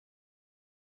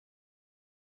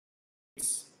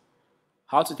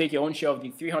how to take your own share of the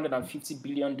 $350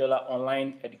 billion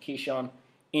online education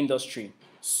industry.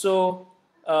 So,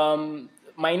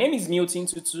 my name is Milton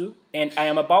Tutu, and I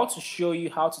am about to show you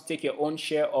how to take your own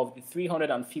share of the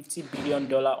 $350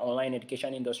 billion online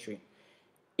education industry.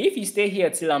 If you stay here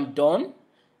till I'm done,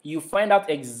 you find out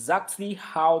exactly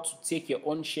how to take your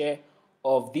own share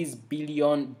of this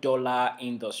billion-dollar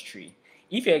industry.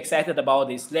 If you're excited about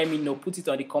this, let me know. Put it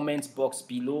on the comment box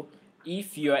below.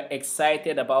 If you're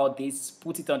excited about this,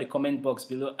 put it on the comment box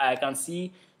below. I can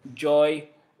see Joy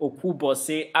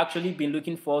Okubose actually been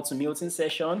looking forward to Milton's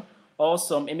session.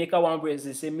 Awesome. Emeka Wambre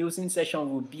say Milton's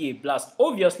session will be a blast.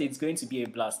 Obviously, it's going to be a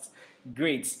blast.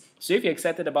 Great. So if you're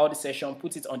excited about the session,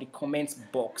 put it on the comment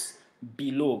box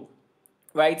below.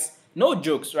 Right? No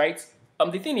jokes, right?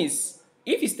 The thing is,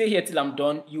 if you stay here till I'm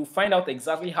done, you'll find out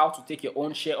exactly how to take your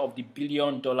own share of the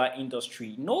billion-dollar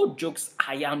industry. No jokes.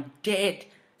 I am dead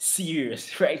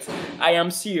serious, right? I am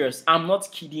serious. I'm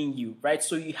not kidding you, right?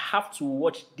 So you have to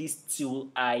watch this till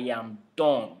I am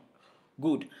done.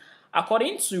 Good.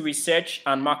 According to Research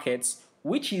and Markets,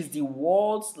 which is the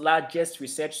world's largest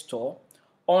research store,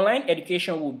 online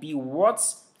education will be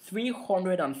worth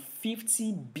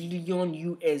 350 billion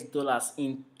US dollars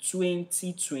in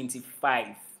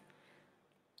 2025.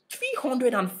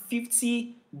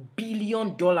 $350 billion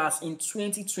in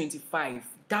 2025.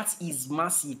 That is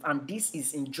massive, and this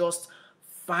is in just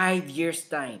 5 years'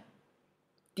 time.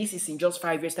 This is in just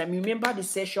 5 years' time. Remember the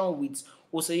session with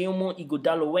Oseyemo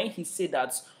Igodalo when he said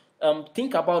that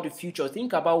think about the future,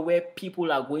 think about where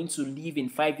people are going to live in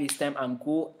 5 years' time and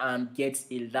go and get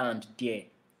a land there,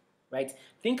 right?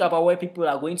 Think about where people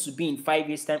are going to be in 5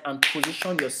 years' time and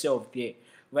position yourself there,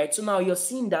 right? So now you're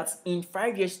seeing that in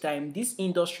 5 years' time, this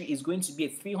industry is going to be a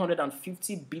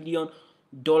 $350 billion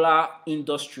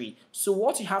industry. So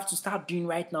what you have to start doing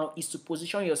right now is to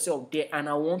position yourself there, and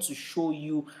I want to show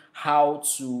you how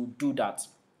to do that.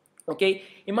 Okay,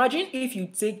 imagine if you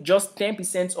take just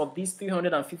 10% of these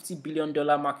 $350 billion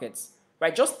markets,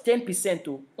 right? Just 10%,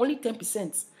 oh, only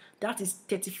 10%. That is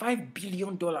 $35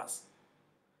 billion.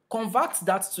 Convert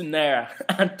that to Naira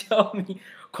and tell me,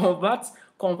 convert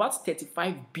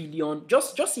 35 billion.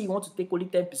 Just say you want to take only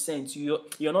 10%.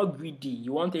 You're not greedy.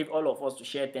 You want all of us to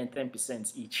share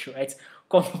 10% each, right?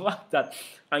 Convert that,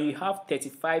 and you have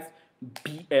 35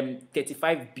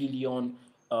 billion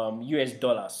US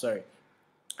dollars. Sorry.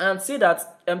 And say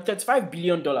that $35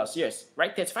 billion, yes,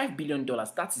 right? $35 billion,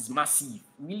 that is massive,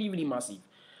 really, really massive.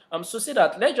 So say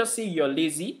that, let's just say you're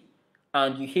lazy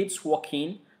and you hate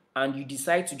working and you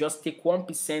decide to just take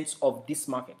 1% of this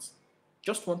market,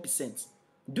 just 1%.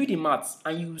 Do the maths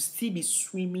and you will still be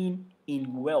swimming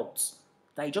in wealth.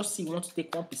 That you just say you want to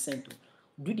take 1%.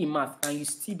 Do the math and you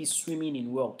still be swimming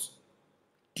in wealth.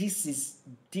 This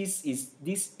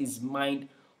is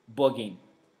mind-boggling,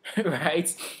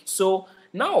 right? So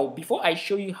now, before I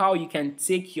show you how you can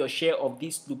take your share of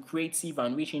this lucrative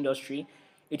and rich industry,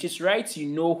 it is right you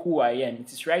know who I am.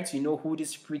 It is right you know who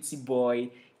this pretty boy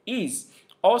is.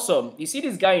 Awesome. You see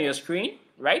this guy on your screen,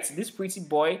 right? This pretty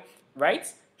boy, right?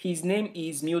 His name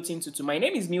is Milton Tutu. My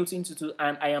name is Milton Tutu,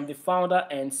 and I am the founder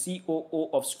and COO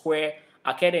of Square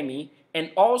Academy, and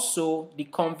also the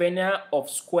convener of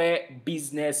Square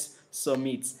Business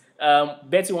Summit.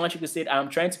 Betty wants you to say I'm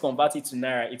trying to convert it to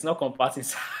Naira. It's not converting.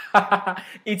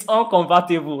 It's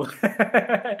unconvertible.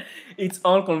 It's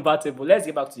unconvertible. Let's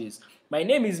get back to this. My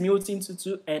name is Milton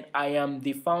Tutu, and I am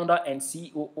the founder and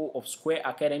COO of Square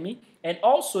Academy, and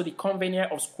also the convener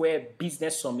of Square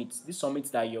Business Summit. This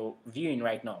summit that you're viewing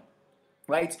right now,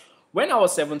 right? When I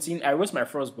was 17, I wrote my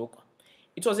first book.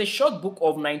 It was a short book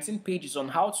of 19 pages on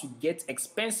how to get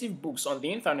expensive books on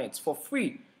the internet for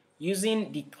free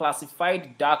using the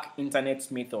classified dark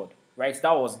internet method, right?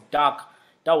 That was dark.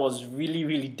 That was really,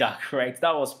 really dark, right?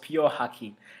 That was pure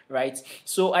hacking, right?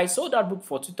 So I sold that book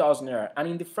for 2,000 naira, and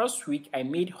in the first week, I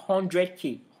made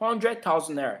 100K,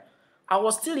 100,000 naira. I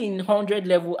was still in 100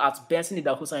 level at Benson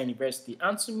Idahosa University,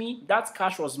 and to me, that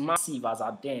cash was massive as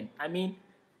at then. I mean,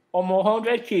 almost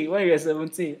 100K when you were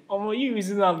 17. Almost you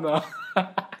using them now.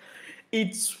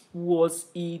 It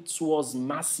was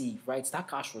massive, right? That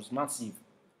cash was massive.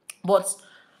 But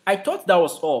I thought that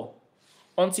was all,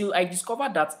 until I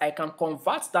discovered that I can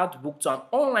convert that book to an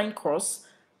online course.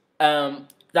 I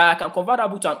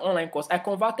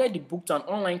converted the book to an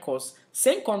online course,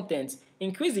 same content,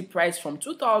 increased the price from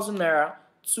 2,000 naira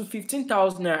to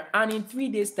 15,000 naira, and in 3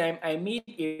 days' time, I made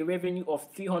a revenue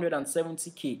of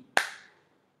 370K.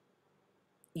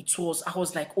 I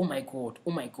was like, oh my God,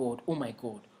 oh my God, oh my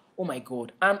God, oh my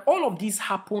God. And all of this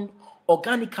happened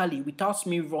organically without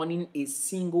me running a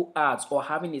single ad or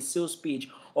having a sales page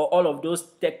or all of those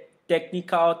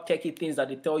technical, techie things that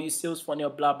they tell you, sales funnel,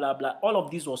 blah, blah, blah. All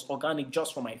of this was organic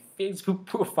just from my Facebook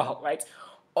profile, right?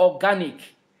 Organic.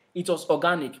 It was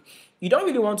organic. You don't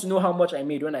really want to know how much I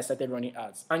made when I started running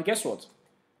ads. And guess what?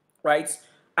 Right?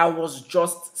 I was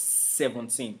just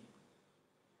 17.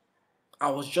 I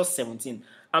was just 17.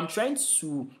 I'm trying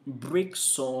to break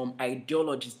some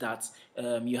ideologies that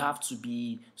you have to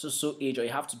be so age, or you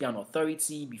have to be an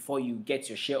authority before you get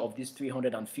your share of this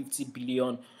 $350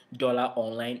 billion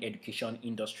online education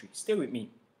industry. Stay with me,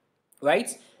 right?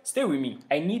 Stay with me.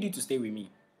 I need you to stay with me.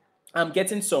 I'm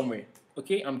getting somewhere,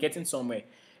 okay? I'm getting somewhere.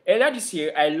 Earlier this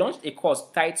year, I launched a course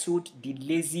titled The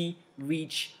Lazy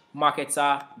Rich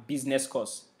Marketer Business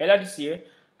Course. Earlier this year,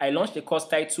 I launched a course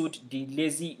titled The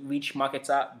Lazy Rich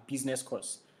Marketer Business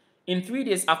Course. In 3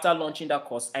 days after launching that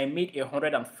course, I made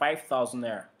 105,000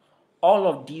 naira. All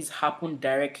of these happened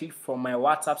directly from my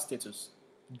WhatsApp status.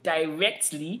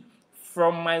 Directly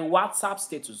from my WhatsApp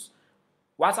status.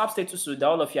 WhatsApp status that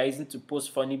all of you are using to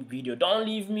post funny video. Don't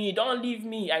leave me, don't leave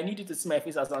me. I need you to see my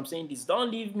face as I'm saying this.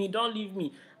 Don't leave me, don't leave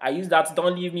me. I use that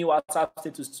don't leave me WhatsApp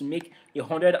status to make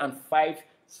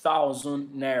 105,000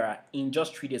 naira in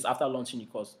just 3 days after launching the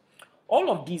course. All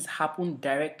of these happened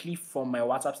directly from my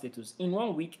WhatsApp status. In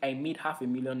 1 week, I made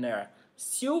 500,000 naira.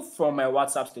 Still from my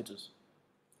WhatsApp status.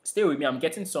 Stay with me, I'm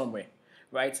getting somewhere,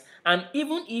 right? And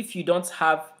even if you don't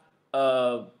have,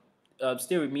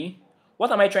 stay with me.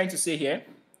 What am I trying to say here?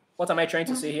 What am I trying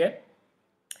to say here?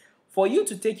 For you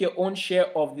to take your own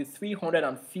share of the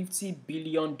 $350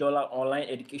 billion online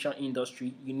education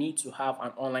industry, you need to have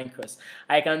an online course.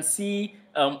 I can see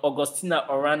Augustina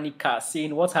Oranica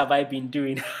saying, what have I been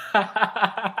doing?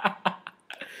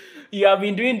 You have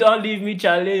been doing Don't Leave Me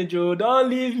challenge. Oh, don't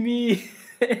leave me.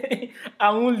 I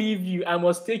won't leave you. I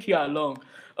must take you along.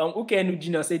 Uke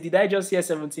Nujino said, did I just hear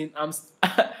 17?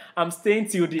 I'm staying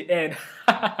till the end.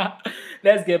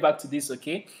 Let's get back to this,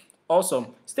 okay? Awesome.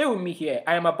 Stay with me here.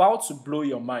 I am about to blow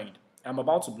your mind. I'm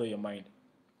about to blow your mind.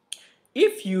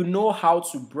 If you know how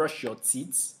to brush your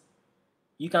teeth,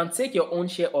 you can take your own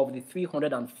share of the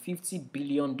 $350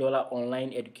 billion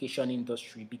online education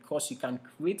industry, because you can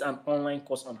create an online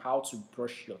course on how to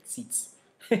brush your teeth.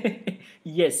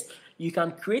 Yes, you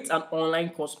can create an online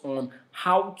course on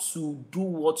how to do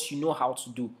what you know how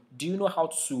to do. Do you know how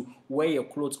to wear your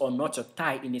clothes or knot your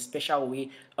tie in a special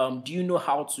way? Do you know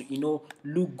how to,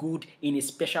 look good in a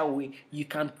special way? You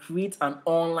can create an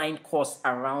online course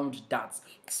around that.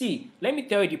 See, let me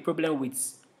tell you the problem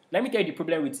with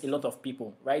a lot of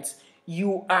people, right?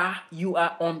 You are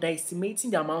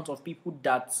underestimating the amount of people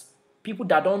that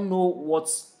don't know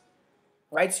what's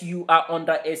right. You are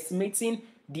underestimating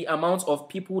the amount of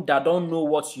people that don't know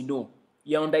what you know.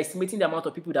 You're underestimating the amount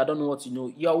of people that don't know what you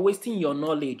know. You're wasting your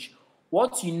knowledge.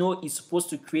 What you know is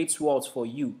supposed to create wealth for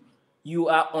you. You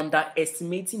are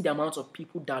underestimating the amount of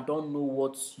people that don't know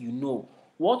what you know.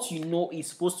 What you know is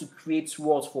supposed to create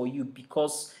wealth for you,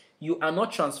 because you are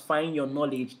not transferring your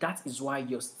knowledge. That is why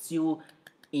you're still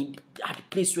at the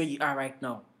place where you are right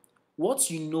now.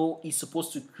 What you know is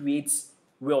supposed to create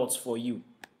wealth for you.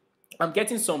 I'm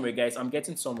getting somewhere, guys. I'm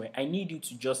getting somewhere. I need you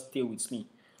to just stay with me.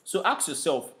 So ask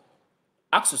yourself,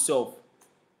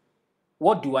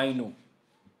 what do I know?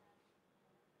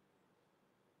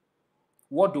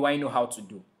 What do I know how to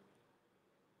do?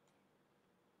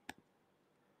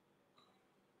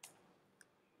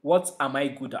 What am I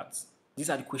good at? These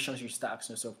are the questions you start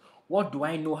asking yourself. What do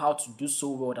I know how to do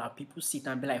so well that people sit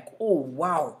and be like, oh,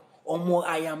 wow, Omo,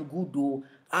 I am good though.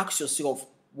 Ask yourself,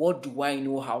 what do I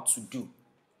know how to do?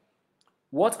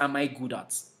 What am I good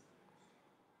at?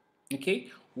 Okay,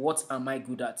 what am I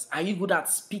good at? Are you good at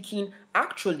speaking?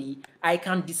 Actually, I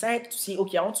can decide to say,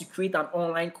 okay, I want to create an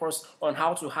online course on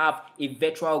how to have a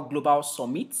virtual global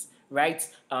summit, right?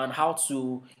 And how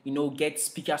to, get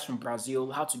speakers from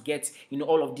Brazil, how to get,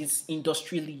 all of these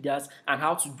industry leaders, and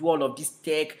how to do all of this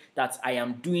tech that I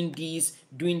am doing this,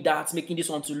 doing that, making this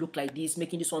one to look like this,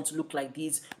 making this one to look like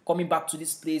this, coming back to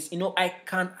this place.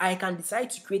 I can decide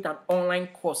to create an online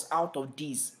course out of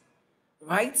this,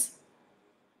 right?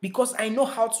 Because I know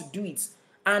how to do it.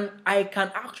 And I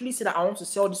can actually say that I want to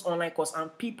sell this online course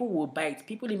and people will buy it.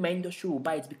 People in my industry will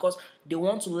buy it because they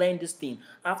want to learn this thing.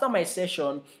 After my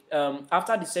session,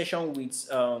 after the session with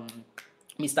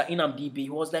Mr. Inamdb, he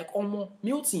was like, oh,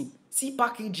 Milton, see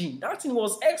packaging. That thing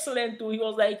was excellent too. He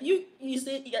was like,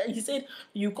 he said,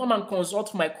 you come and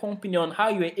consult my company on how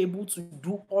you are able to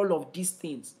do all of these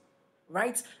things,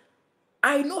 right?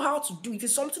 I know how to do it.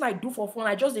 It's something I do for fun.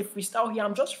 I just freestyle here.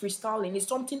 I'm just freestyling. It's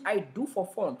something I do for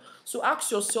fun. So ask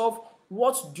yourself,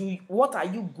 what are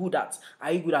you good at?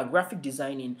 Are you good at graphic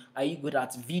designing? Are you good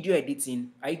at video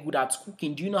editing? Are you good at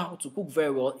cooking? Do you know how to cook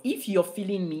very well? If you're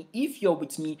feeling me, if you're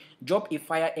with me, drop a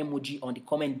fire emoji on the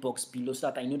comment box below so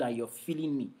that I know that you're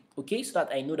feeling me. Okay, so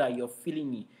that I know that you're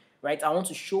feeling me. Right? I want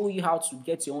to show you how to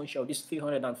get your own share of this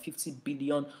 $350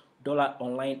 billion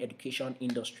online education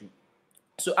industry.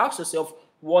 So ask yourself,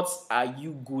 what are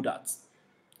you good at?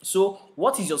 So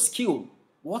what is your skill?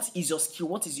 What is your skill?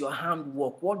 What is your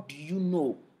handwork? What do you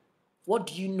know? What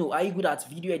do you know? Are you good at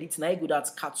video editing? Are you good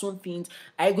at cartoon things?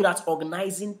 Are you good at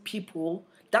organizing people?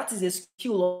 That is a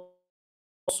skill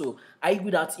also. Are you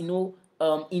good at,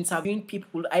 interviewing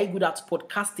people? Are you good at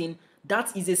podcasting?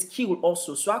 That is a skill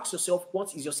also. So ask yourself,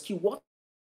 what is your skill?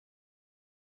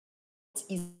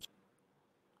 Is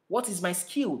what is my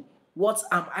skill? What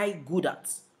am I good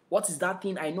at? What is that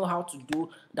thing I know how to do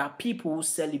that people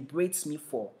celebrate me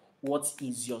for? What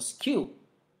is your skill?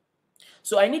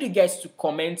 So I need you guys to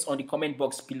comment on the comment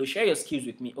box below. Share your skills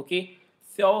with me, okay?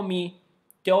 Tell me,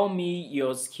 tell me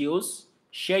your skills.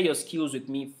 Share your skills with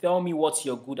me. Tell me what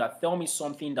you're good at. Tell me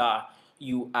something that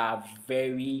you are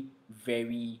very,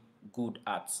 very good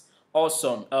at.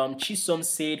 Awesome. Chisom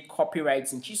said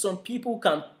copywriting. Chisom, people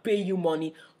can pay you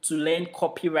money to learn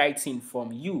copywriting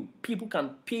from you. People can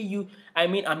pay you. I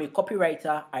mean, I'm a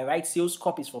copywriter. I write sales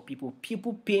copies for people.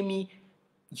 People pay me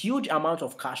huge amount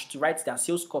of cash to write their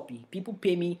sales copy. People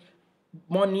pay me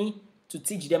money to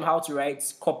teach them how to write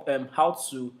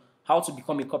how to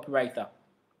become a copywriter.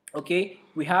 Okay,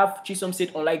 we have Chisom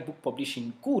said online book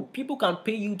publishing. Good. People can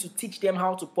pay you to teach them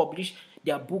how to publish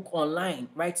their book online,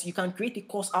 right? You can create a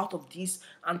course out of this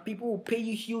and people will pay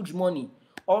you huge money.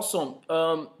 Awesome.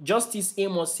 Justice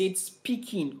Amos said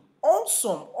speaking.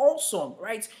 Awesome, awesome,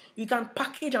 right? You can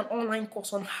package an online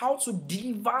course on how to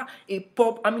deliver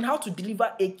how to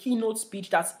deliver a keynote speech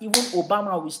that even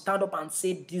Obama will stand up and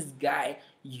say, this guy,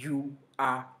 you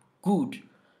are good.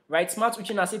 Right? Smart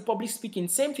Uchina said public speaking,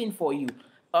 same thing for you.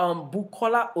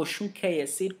 Bukola Oshunkeye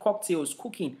said cocktails,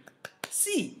 cooking.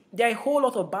 See, there are a whole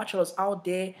lot of bachelors out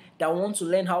there that want to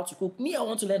learn how to cook. Me, I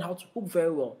want to learn how to cook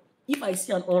very well. If I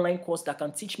see an online course that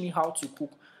can teach me how to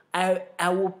cook, I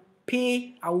will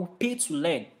pay to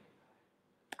learn.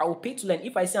 I will pay to learn.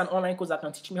 If I see an online course that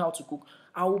can teach me how to cook,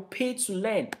 I will pay to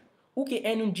learn. Uke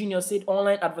Enun Jr. said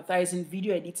online advertising,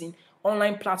 video editing,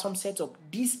 online platform setup.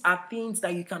 These are things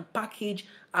that you can package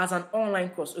as an online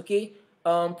course, okay?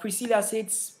 Priscilla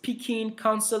said speaking,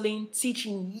 counseling,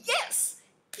 teaching. Yes,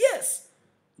 yes,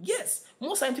 yes.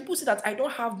 Most times people say that I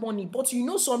don't have money, but you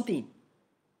know something.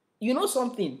 You know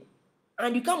something.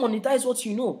 And you can't monetize what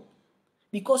you know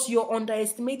because you're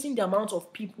underestimating the amount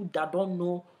of people that don't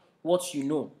know what you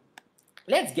know.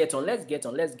 Let's get on,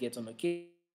 okay?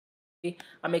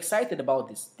 I'm excited about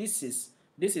this. This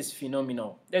is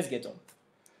phenomenal. Let's get on.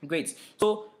 Great.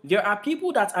 So there are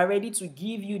people that are ready to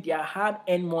give you their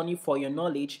hard-earned money for your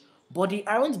knowledge, but they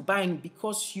aren't buying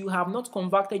because you have not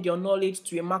converted your knowledge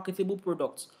to a marketable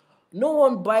product. No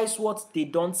one buys what they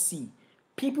don't see.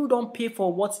 People don't pay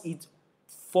for what's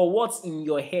in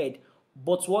your head,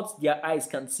 but what their eyes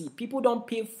can see. People don't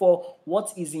pay for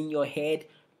what is in your head.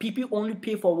 People only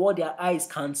pay for what their eyes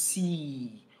can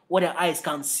see. What their eyes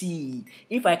can see.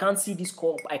 If I can't see this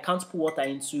cup, I can't put water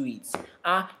into it.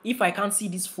 If I can't see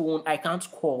this phone, I can't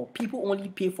call. People only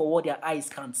pay for what their eyes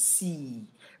can see.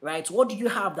 Right? What do you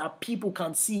have that people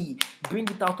can see? Bring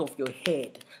it out of your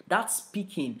head. That's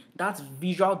speaking, that's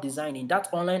visual designing, that's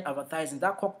online advertising,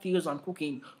 that cocktails and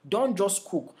cooking. Don't just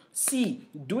cook. See,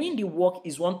 doing the work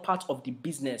is one part of the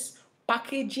business.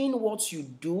 Packaging what you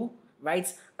do,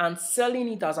 right, and selling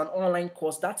it as an online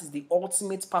course, that is the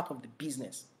ultimate part of the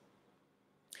business.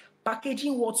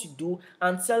 Packaging what you do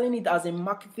and selling it as a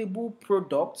marketable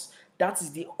product, that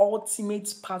is the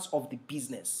ultimate part of the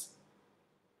business.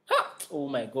 Oh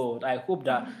my God, I hope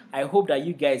that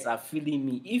you guys are feeling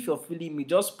me. If you're feeling me,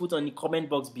 just put on the comment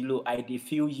box below, I dey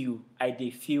feel you.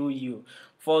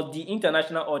 For the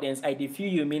international audience, I dey feel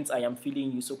you means I am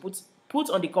feeling you. So put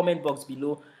on the comment box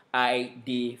below, I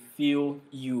dey feel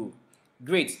you.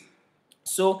 Great.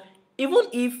 So even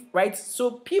if, right,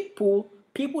 so people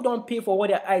don't pay for what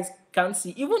their eyes can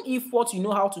see. Even if what you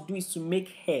know how to do is to make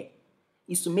hair,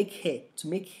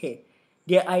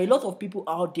 there are a lot of people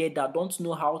out there that don't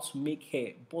know how to make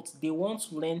hair, but they want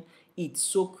to learn it.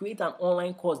 So create an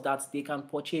online course that they can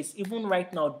purchase. Even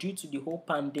right now, due to the whole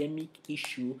pandemic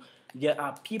issue, there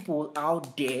are people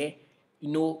out there,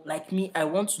 like me, I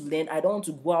want to learn. I don't want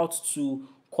to go out to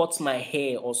cut my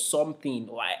hair or something.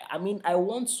 I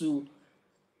want to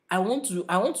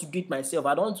do it myself.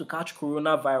 I don't want to catch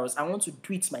coronavirus. I want to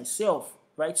do it myself,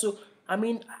 right? So I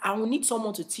mean, I will need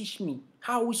someone to teach me.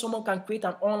 How will someone can create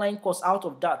an online course out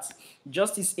of that?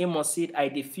 Justice Amos said, I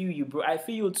dey feel you, bro. I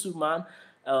feel you too, man.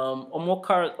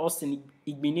 Omokar Austin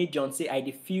Igbine John said, I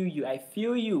dey feel you. I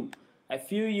feel you. I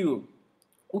feel you.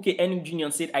 Okay, N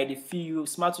Junior said, I dey feel you.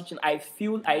 Smart Switching, I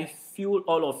feel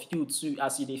all of you too.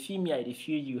 As you dey feel me, I dey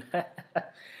feel you.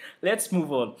 Let's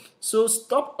move on. So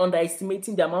stop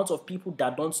underestimating the amount of people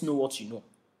that don't know what you know.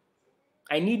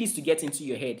 I need this to get into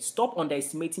your head. Stop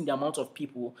underestimating the amount of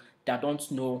people that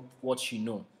don't know what you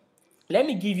know. Let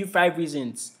me give you 5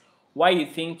 reasons why you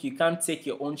think you can't take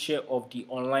your own share of the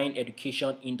online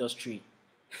education industry.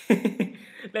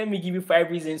 Let me give you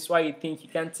 5 reasons why you think you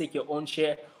can't take your own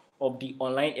share of the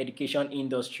online education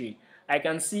industry. I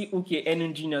can see Uke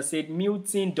Enu Jr. said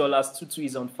Milton $22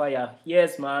 is on fire.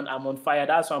 Yes, man, I'm on fire.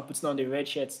 That's why I'm putting on the red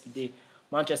shirts today.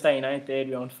 Manchester United,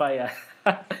 we're on fire.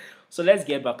 So let's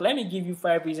get back. Let me give you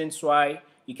 5 reasons why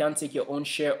you can't take your own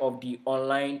share of the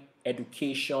online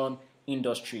education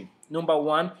industry. Number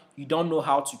 1, you don't know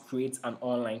how to create an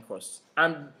online course.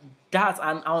 And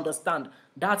I understand,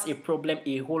 that's a problem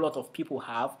a whole lot of people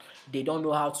have. They don't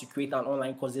know how to create an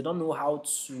online course. They don't know how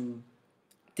to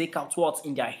take out what's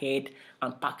in their head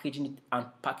and package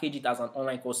it as an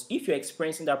online course. If you're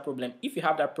experiencing that problem, if you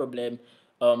have that problem,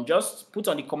 just put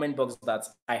on the comment box that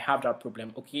I have that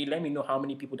problem. Okay, let me know how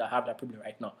many people that have that problem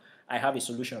right now. I have a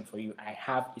solution for you. I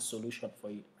have a solution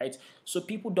for you, right? So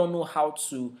people don't know how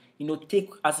to, take,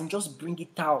 as in just bring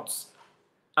it out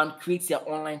and create their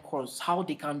online course, how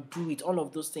they can do it, all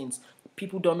of those things.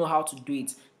 People don't know how to do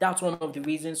it. That's one of the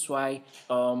reasons why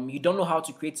you don't know how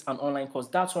to create an online course.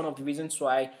 That's one of the reasons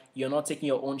why you're not taking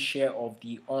your own share of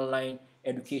the online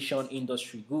education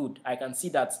industry. Good. I can see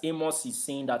that Amos is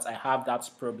saying that I have that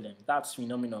problem. That's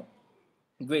phenomenal.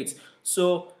 Great.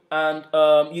 So, and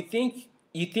you think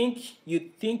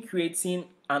creating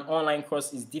an online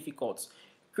course is difficult.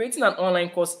 Creating an online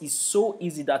course is so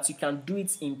easy that you can do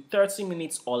it in 30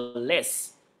 minutes or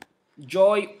less.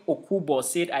 Joy Okubo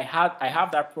said, I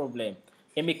have that problem.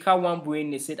 Emeka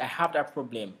Wambuene said, I have that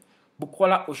problem.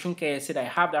 Bukola Oshunkeye said, I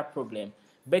have that problem.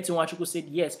 Betty Wachuku said,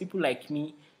 yes, people like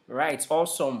me. Right,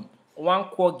 awesome. One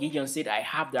core Gideon said, I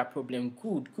have that problem.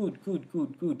 Good.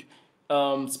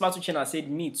 Smart Uchenna said,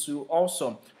 me too.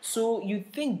 Awesome. So you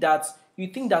think that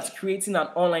creating an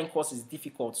online course is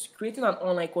difficult. Creating an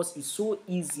online course is so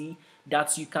easy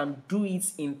that you can do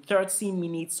it in 30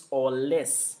 minutes or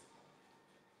less.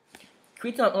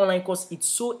 Creating an online course, it's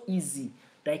so easy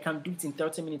that I can do it in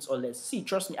 30 minutes or less. See,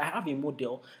 trust me, I have a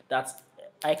model that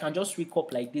I can just wake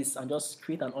up like this and just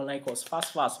create an online course.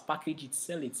 Fast, package it,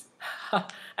 sell it.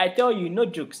 I tell you, no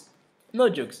jokes,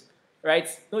 right?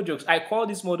 No jokes. I call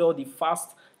this model the fast,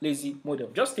 lazy model.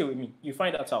 Just stay with me. You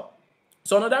find that out.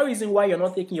 So another reason why you're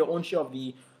not taking your own share of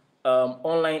the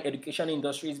online education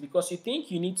industry is because you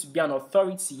think you need to be an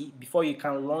authority before you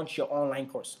can launch your online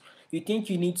course. You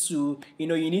think you need to be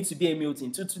a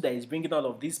Milton Tutu that is bringing all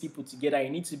of these people together.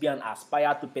 You need to be an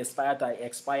aspire to perspire to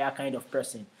expire kind of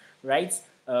person, right?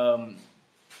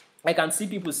 I can see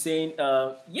people saying,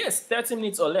 yes, 30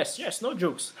 minutes or less. Yes, no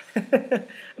jokes.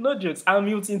 No jokes. I'm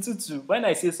Milton Tutu. When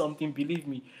I say something, believe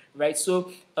me, right?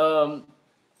 So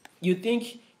you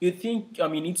think you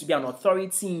need to be an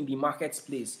authority in the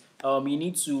marketplace. You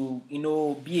need to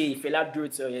be a Fela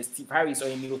Durst or a Steve Harris or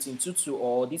a Milton Tutu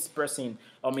or this person.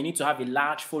 You need to have a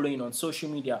large following on social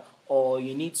media, or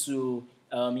you need to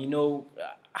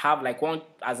have like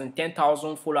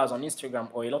 10,000 followers on Instagram,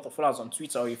 or a lot of followers on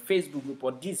Twitter or a Facebook group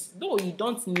or this. No, you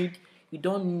don't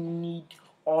need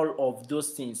all of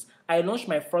those things. I launched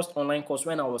my first online course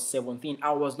when I was 17.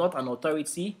 I was not an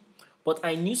authority, but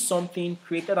I knew something,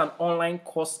 created an online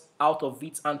course out of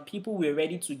it, and people were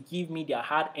ready to give me their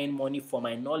hard-earned money for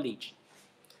my knowledge.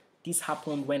 This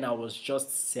happened when I was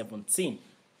just 17.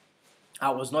 I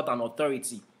was not an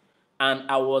authority, and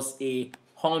I was a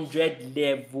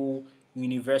 100-level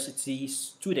university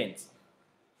student.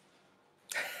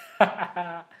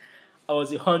 I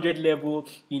was a 100-level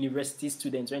university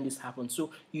student when this happened.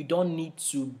 So you don't need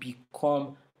to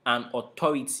become an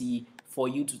authority for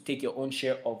you to take your own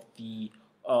share of the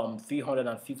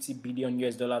 $350 billion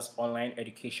online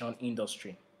education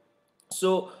industry.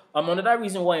 So another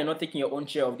reason why you're not taking your own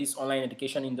share of this online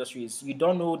education industry is you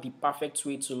don't know the perfect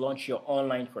way to launch your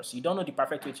online course. You don't know the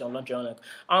perfect way to launch your online.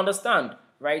 I understand,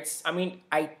 right? I mean,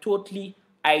 I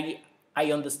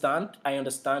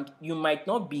understand. You might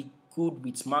not be good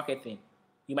with marketing.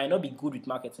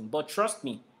 But trust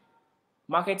me,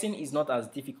 marketing is not as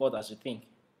difficult as you think.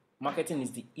 Marketing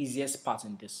is the easiest part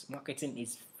in this. Marketing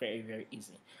is very, very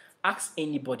easy. Ask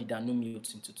anybody that knows me.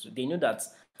 They know that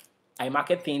I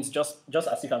market things just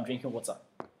as if I'm drinking water,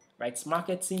 right?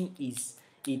 Marketing is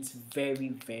it's very,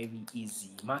 very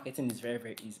easy. Marketing is very,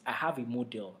 very easy. I have a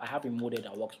model. I have a model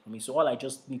that works for me. So all I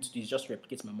just need to do is just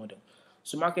replicate my model.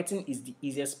 So marketing is the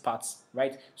easiest part,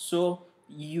 right? So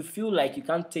you feel like you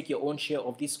can't take your own share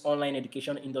of this online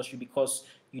education industry because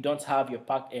you don't have your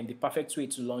the perfect way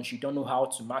to launch. You don't know how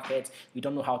to market. You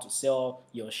don't know how to sell.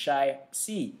 You're shy.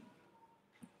 See,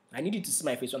 I need you to see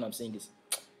my face when I'm saying this.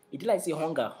 It dey like say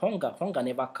hunger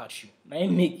never catch you. Na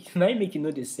im make you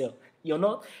know dey sell. You're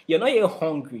not here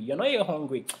hungry. You're not here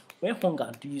hungry. When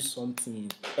hunger do you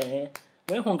something,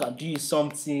 when hunger do you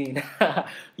something,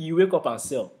 you wake up and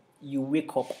sell. You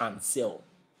wake up and sell.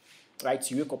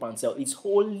 Right? You wake up and sell. It's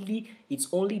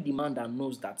only the man that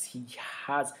knows that he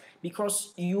has,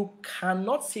 because you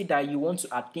cannot say that you want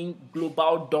to attain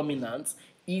global dominance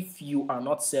if you are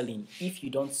not selling, if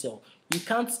you don't sell. You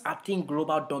can't attain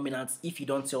global dominance if you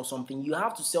don't sell something. You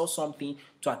have to sell something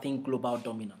to attain global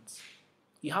dominance.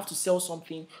 You have to sell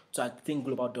something to attain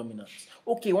global dominance.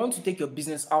 Okay, you want to take your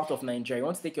business out of Nigeria, you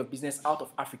want to take your business out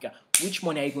of Africa. Which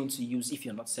money are you going to use if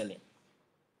you're not selling?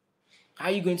 How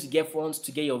are you going to get funds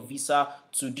to get your visa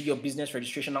to do your business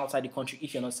registration outside the country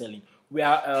if you're not selling? We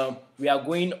are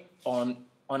going on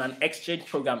an exchange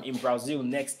program in Brazil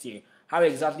next year. How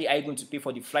exactly are you going to pay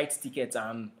for the flight tickets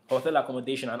and hotel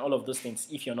accommodation and all of those things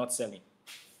if you're not selling?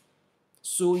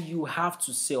 So you have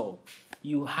to sell.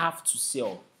 You have to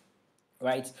sell.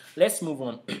 Right? Let's move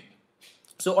on.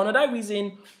 So another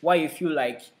reason why you feel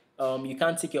like you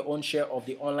can't take your own share of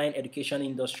the online education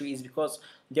industry is because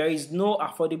there is no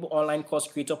affordable online course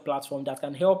creator platform that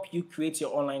can help you create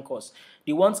your online course.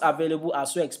 The ones available are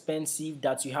so expensive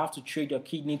that you have to trade your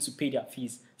kidney to pay their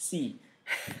fees. See,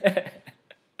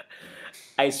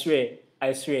 I swear,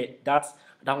 that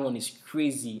one is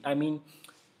crazy. I mean,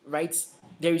 right?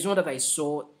 There is one that I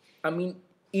saw. I mean,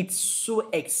 it's so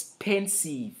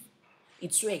expensive.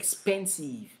 It's so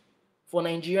expensive. For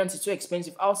Nigerians, it's so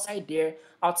expensive. Outside there,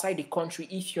 outside the country,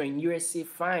 if you're in USA,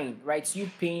 fine, right? You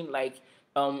paying like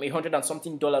 $100 and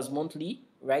something monthly,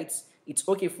 right? It's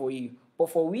okay for you. But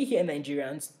for we here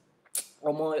Nigerians,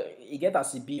 you get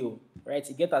as a bill, right?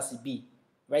 You get as a B,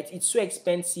 right? It's so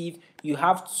expensive. You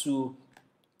have to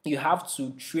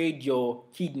trade your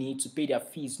kidney to pay their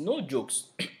fees. No jokes,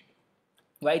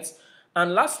 right?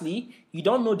 And lastly, you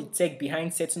don't know the tech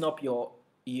behind setting up your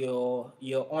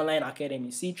online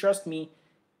academy. See, trust me,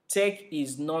 tech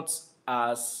is not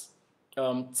as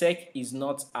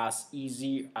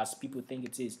easy as people think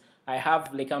it is. I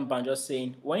have Lekan Banjo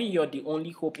saying, when you're the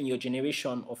only hope in your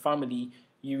generation or family,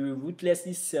 you will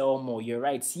ruthlessly sell more. You're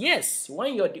right. Yes,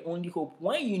 when you're the only hope,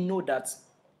 when you know that,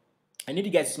 I need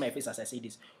you guys to see my face as I say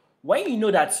this. When you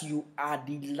know that you are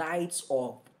the light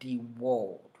of the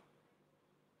world,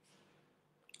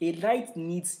 a light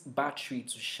needs battery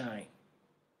to shine.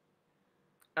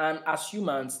 And as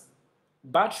humans,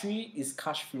 battery is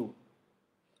cash flow.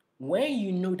 When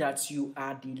you know that you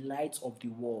are the light of the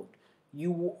world,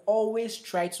 you will always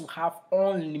try to have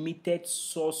unlimited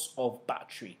source of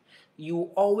battery. You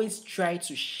will always try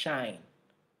to shine.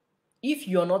 If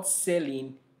you're not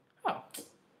selling,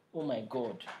 oh my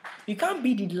God, you can't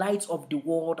be the light of the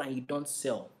world and you don't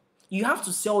sell. You have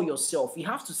to sell yourself. You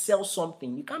have to sell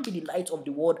something. You can't be the light of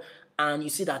the world and you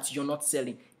say that you're not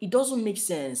selling. It doesn't make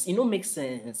sense. It don't make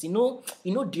sense.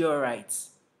 They're right.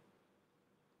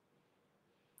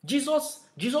 Jesus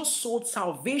sold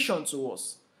salvation to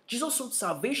us. Jesus sold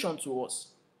salvation to us.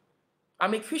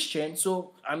 I'm a Christian,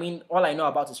 so all I know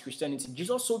about is Christianity.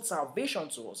 Jesus sold salvation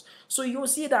to us. So you'll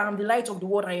see that I'm the light of the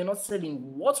world and you're not selling.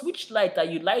 Which light are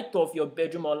you? Light of your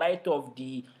bedroom or light of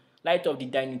the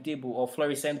dining table or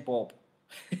fluorescent bulb?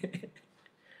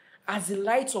 As the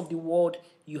light of the world,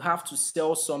 you have to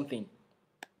sell something.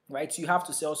 Right? You have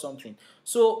to sell something.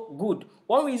 So, good.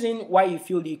 One reason why you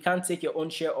feel you can't take your own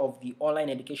share of the online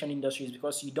education industry is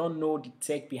because you don't know the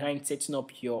tech behind setting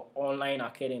up your online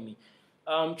academy.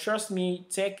 Trust me,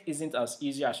 tech isn't as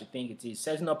easy as you think it is.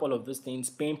 Setting up all of those things,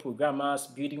 paying programmers,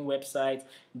 building websites,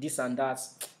 this and that.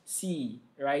 See,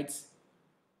 right?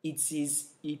 It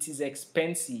is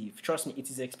expensive. Trust me, it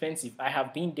is expensive. I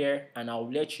have been there and I'll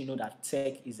let you know that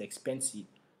tech is expensive.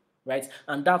 Right?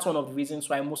 And that's one of the reasons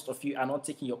why most of you are not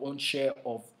taking your own share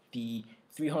of the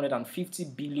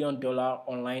 $350 billion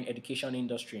online education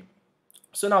industry.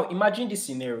 So now imagine this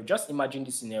scenario. Just imagine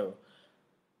this scenario.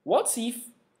 What if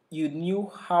you know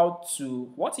how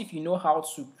to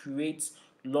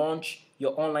launch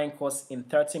your online course in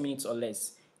 30 minutes or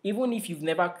less, even if you've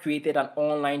never created an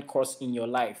online course in your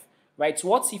life, right?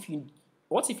 What if you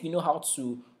know how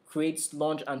to create,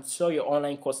 launch, and sell your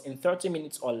online course in 30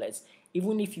 minutes or less,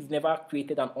 even if you've never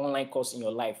created an online course in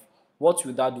your life? What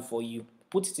will that do for you?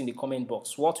 Put it in the comment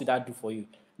box. What would that do for you?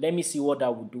 Let me see what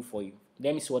that would do for you.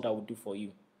 Let me see what that would do for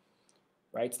you.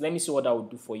 Right? Let me see what that would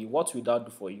do for you. What would that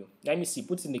do for you? Let me see.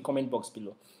 Put it in the comment box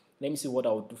below. Let me see what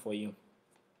that would do for you.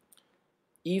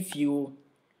 If you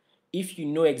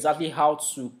know exactly how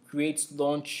to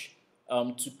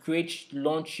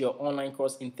launch your online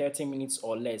course in 30 minutes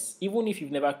or less, even if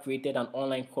you've never created an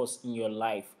online course in your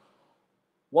life,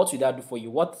 what will that do for you?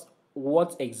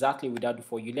 What exactly will that do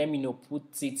for you? Let me know. Put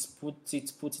it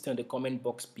on the comment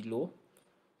box below.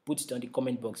 Put it on the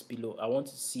comment box below. I want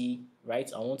to see, right?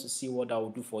 I want to see what that will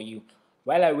do for you.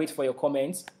 While I wait for your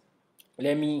comments,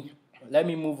 let me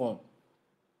move on.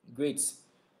 Great.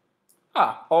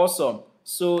 Awesome.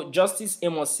 So Justice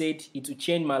Amos said it will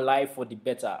change my life for the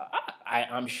better. I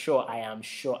am sure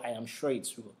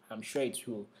it will. I'm sure it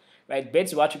will. Right?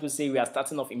 Betty Wachiko say we are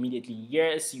starting off immediately.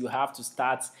 Yes, you have to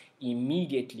start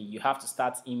immediately. You have to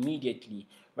start immediately.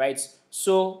 Right?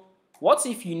 So what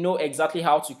if you know exactly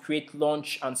how to create,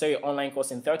 launch, and sell your online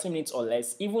course in 30 minutes or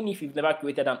less, even if you've never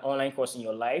created an online course in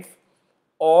your life,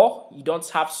 or you don't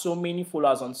have so many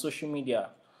followers on social media,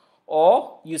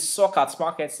 or you suck at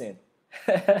marketing,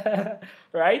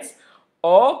 right?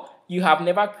 Or you have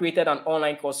never created an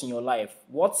online course in your life.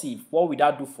 What would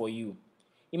that do for you?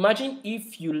 Imagine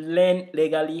if you learn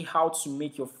legally how to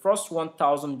make your first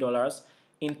 $1,000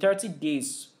 in 30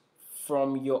 days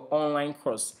from your online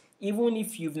course, even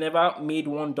if you've never made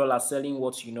 $1 selling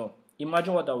what you know.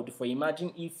 Imagine what that would do for you.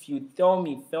 Imagine if you tell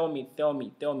me,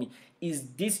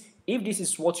 if this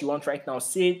is what you want right now,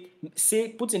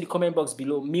 put in the comment box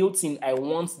below, Milton, I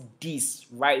want this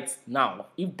right now.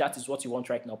 If that is what you want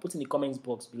right now, put in the comments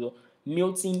box below,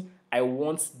 Milton, I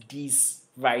want this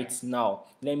right now.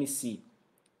 Let me see.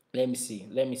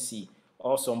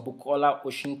 Awesome. Bukola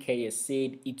Oshinkeye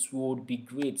said it would be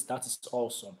great. That is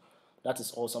awesome.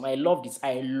 I love this.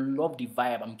 I love the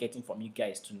vibe I'm getting from you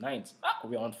guys tonight.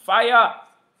 We're on fire.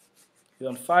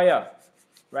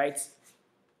 Right?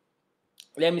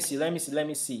 Let me see.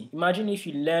 Imagine if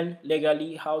you learn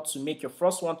legally how to make your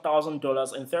first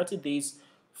 $1,000 in 30 days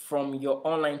from your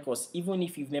online course, even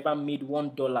if you've never made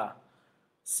 $1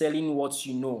 selling what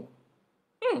you know.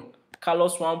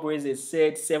 Carlos Wambreze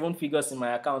said 7 figures in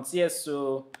my account. Yes,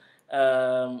 so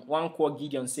one core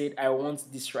Gideon said, I want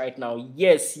this right now.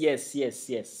 Yes, you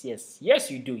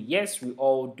do. Yes, we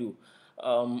all do.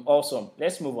 Awesome.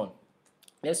 Let's move on.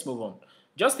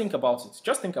 Just think about it.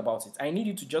 I need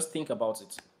you to just think about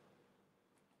it.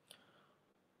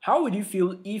 How would you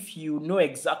feel if you know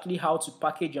exactly how to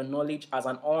package your knowledge as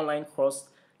an online course,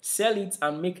 sell it,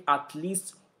 and make at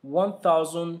least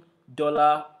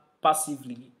 $1,000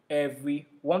 passively every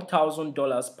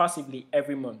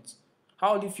month?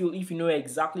 How would you feel if you know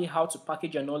exactly how to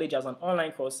package your knowledge as an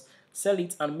online course, sell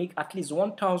it, and make at least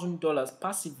 $1,000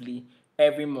 passively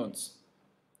every month?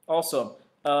 Awesome.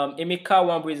 Emeka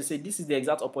Wambreze said, this is the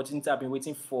exact opportunity I've been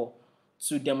waiting for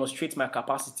to demonstrate my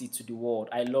capacity to the world.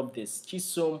 I love this.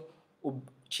 Chisom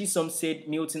said,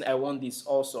 Milton, I want this.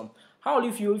 Awesome. How will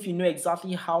you feel if you know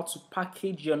exactly how to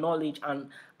package your knowledge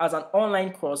and as an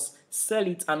online course, sell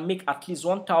it, and make at least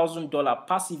 $1,000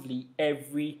 passively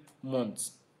every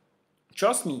month?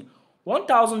 Trust me,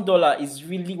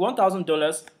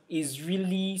 $1,000 is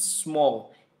really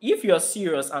small. If you're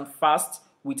serious and fast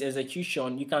with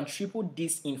execution, you can triple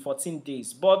this in 14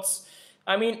 days. But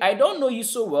I mean, I don't know you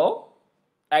so well.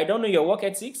 I don't know your work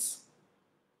ethics,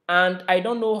 and I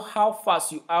don't know how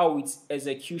fast you are with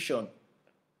execution.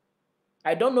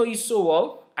 I don't know you so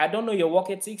well. I don't know your work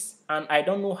ethics, and I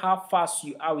don't know how fast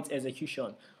you are with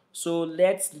execution. So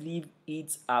let's leave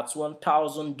it at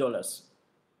 $1,000.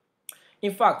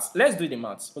 In fact, let's do the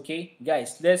maths, okay?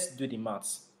 Guys, let's do the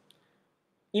maths.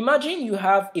 Imagine you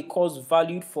have a course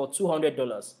valued for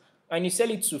 $200 and you sell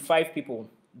it to 5 people.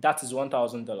 That is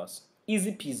 $1,000.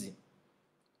 Easy peasy.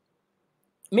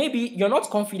 Maybe you're not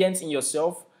confident in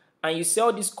yourself and you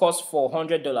sell this course for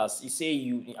 $100. You say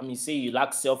you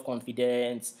lack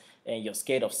self-confidence and you're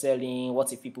scared of selling.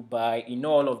 What if people buy?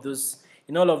 All of those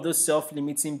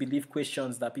self-limiting belief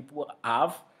questions that people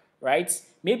have, right?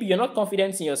 Maybe you're not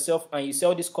confident in yourself and you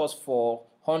sell this course for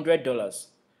 $100.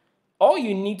 All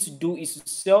you need to do is to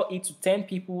sell it to 10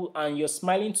 people and you're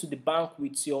smiling to the bank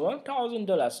with your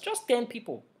 $1,000. Just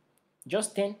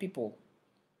 10 people.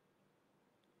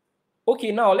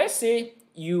 Okay, now let's say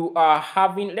you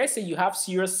have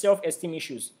serious self-esteem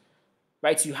issues,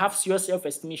 right? You have serious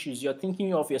self-esteem issues. You're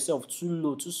thinking of yourself too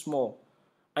low, too small,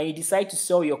 and you decide to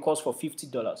sell your course for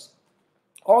 $50.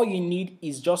 All you need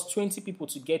is just 20 people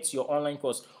to get your online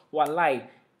course. Wallahi,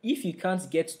 if you can't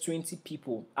get 20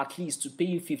 people at least to pay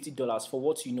you $50 for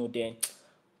what you know, then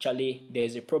Charlie,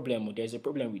 there's a problem with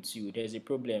you. There's a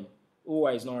problem. Oh,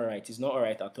 it's not alright. It's not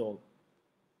alright at all.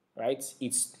 Right?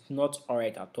 It's not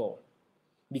alright at all.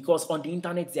 Because on the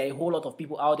internet, there are a whole lot of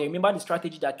people out there. Remember the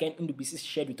strategy that Ken Indubisi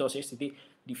shared with us yesterday?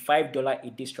 The $5 a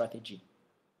day strategy.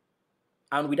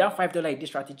 And with that $5 a day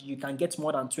strategy, you can get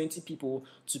more than 20 people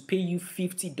to pay you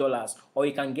 $50, or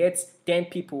you can get 10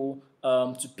 people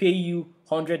to pay you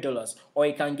 $100, or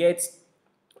you can get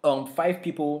 5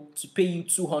 people to pay you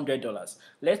 $200.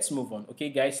 Let's move on, okay,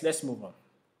 guys? Let's move on.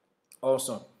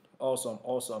 Awesome, awesome,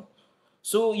 awesome.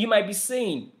 So you might be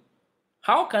saying,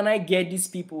 how can I get these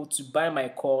people to buy my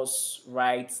course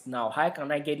right now? How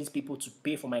can I get these people to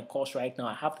pay for my course right now?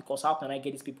 I have the course. How can I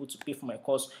get these people to pay for my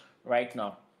course right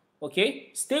now? Okay,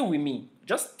 stay with me.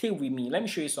 Just stay with me. Let me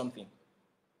show you something.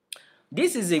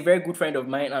 This is a very good friend of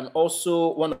mine and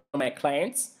also one of my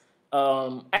clients.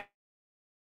 I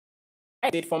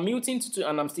said from Milton to,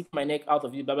 and I'm sticking my neck out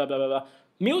of it, blah, blah, blah, blah, blah.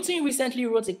 Milton recently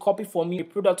wrote a copy for me, a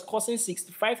product costing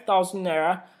 65,000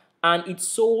 naira, and it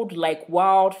sold like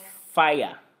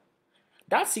wildfire.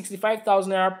 That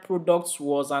 65,000 naira product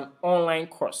was an online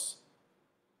course,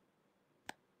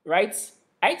 right?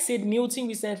 I said Milton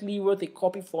recently wrote a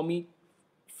copy for me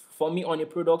on a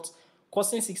product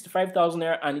costing 65,000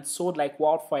 naira, and it sold like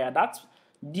wildfire. That's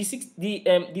the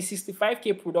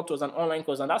 65K product was an online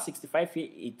course, and that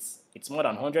 65K it's more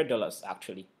than $100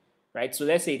 actually, right? So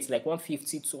let's say it's like $150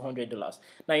 to $200.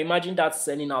 Now imagine that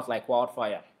selling out like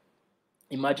wildfire.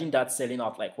 Imagine that selling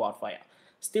out like wildfire.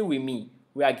 Stay with me.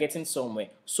 We are getting somewhere.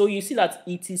 So you see that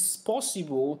it is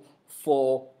possible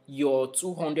for your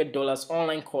 $200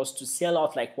 online course to sell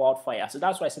out like wildfire. So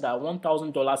that's why I said that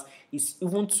 $1,000 is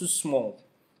even too small.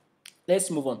 Let's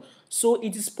move on. So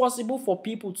it is possible for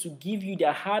people to give you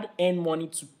their hard-earned money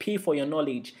to pay for your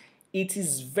knowledge. It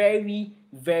is very,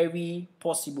 very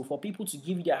possible for people to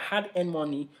give you their hard-earned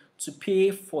money to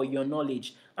pay for your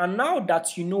knowledge. And now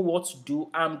that you know what to do,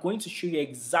 I'm going to show you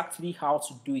exactly how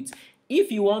to do it.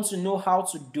 If you want to know how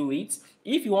to do it,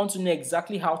 if you want to know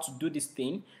exactly how to do this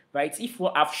thing, right? If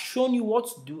I've shown you what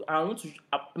to do,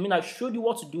 I've showed you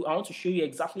what to do, I want to show you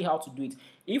exactly how to do it.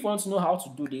 If you want to know how to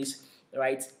do this,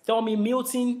 right? Tell me,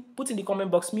 Milton, put in the comment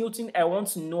box, Milton, I want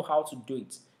to know how to do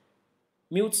it.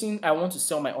 Milton, I want to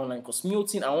sell my online course.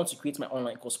 Milton, I want to create my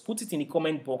online course. Put it in the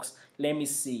comment box. Let me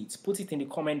see it. Put it in the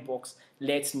comment box.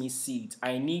 Let me see it.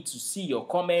 I need to see your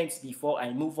comments before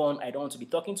I move on. I don't want to be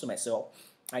talking to myself.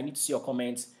 I need to see your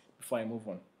comments before I move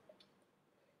on.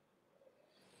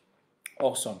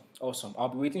 Awesome. Awesome. I'll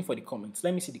be waiting for the comments.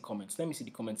 Let me see the comments. Let me see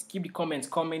the comments. Keep the comments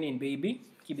coming in, baby.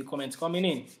 Keep the comments coming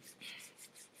in.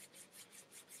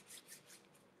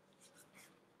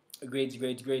 Great. Keep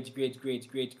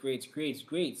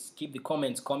the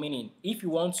comments coming in. If you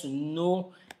want to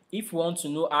know,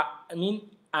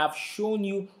 I've shown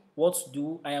you what to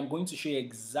do. I am going to show you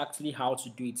exactly how to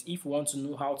do it. If you want to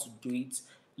know how to do it,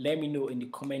 let me know in the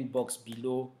comment box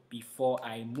below before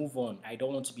I move on. I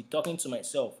don't want to be talking to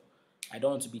myself. I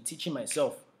don't want to be teaching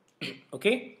myself.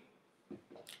 Okay?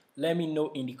 Let me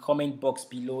know in the comment box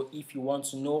below if you want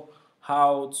to know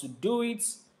how to do it.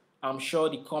 I'm sure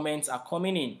the comments are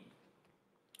coming in.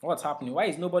 What's happening? Why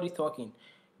is nobody talking?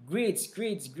 Great.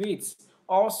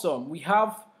 Awesome. We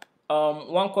have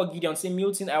one called Gideon say,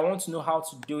 Milton, I want to know how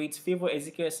to do it. Favor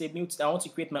Ezekiel say, Milton, I want to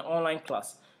create my online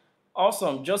class.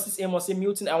 Awesome. Justice Amos say,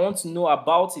 Milton, I want to know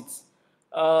about it.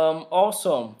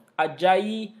 Awesome.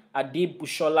 Ajayi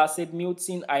Adebushola said,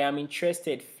 Milton, I am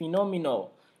interested.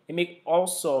 Phenomenal. They make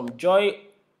awesome. Joy,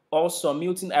 awesome.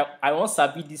 Milton, I want to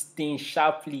sabi this thing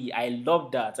sharply. I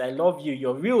love that. I love you.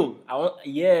 You're real.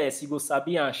 Yes, you go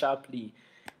sabi and sharply.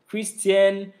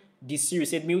 Christian Desiri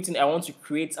said, Milton, I want to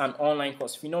create an online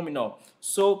course. Phenomenal.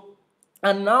 So,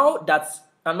 and now that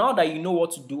you know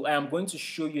what to do, I am going to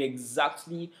show you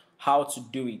exactly how to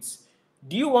do it.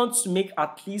 Do you want to make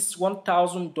at least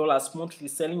 $1,000 monthly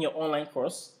selling your online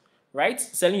course? Right?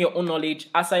 Selling your own knowledge.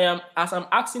 As I'm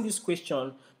asking this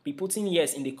question, be putting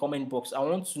yes in the comment box. I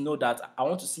want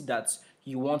to see that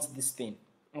you want this thing.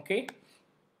 Okay?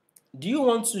 Do you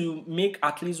want to make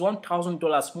at least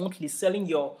 $1,000 monthly selling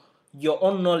your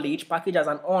own knowledge package as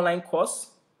an online course?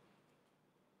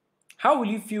 How will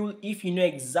you feel if you know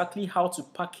exactly how to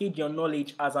package your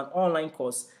knowledge as an online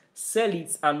course, sell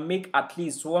it, and make at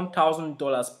least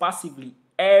 $1,000 passively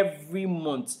every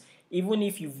month, even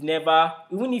if you never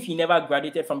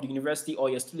graduated from the university or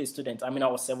you're still a student? I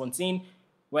was 17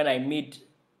 when I made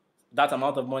that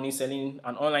amount of money selling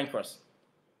an online course,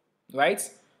 right?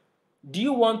 Do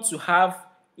you want to have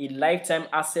a lifetime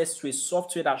access to a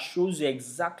software that shows you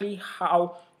exactly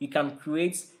how you can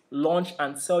create, launch,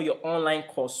 and sell your online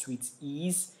course with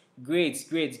ease? Great.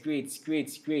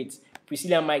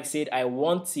 Priscilla Mike said, I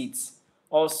want it.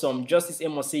 Awesome. Justice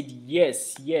Amos said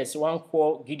yes, yes. One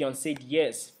call Gideon said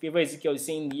yes. Favor Ezekiel is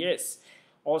saying yes.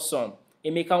 Awesome.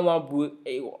 Emeka Wambu,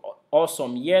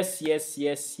 awesome. Yes, yes,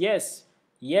 yes, yes.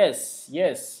 Yes,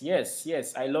 yes, yes,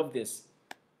 yes. I love this.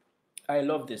 I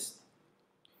love this.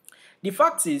 The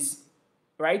fact is,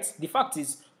 right? The fact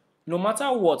is, no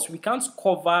matter what, we can't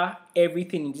cover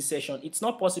everything in this session. It's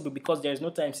not possible because there is no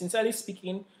time. Sincerely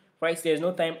speaking, right? There is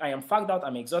no time. I am fagged out.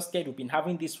 I'm exhausted. We've been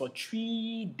having this for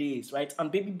 3 days, right?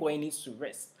 And baby boy needs to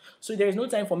rest. So there is no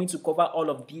time for me to cover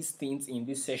all of these things in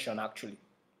this session, actually.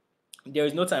 There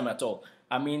is no time at all.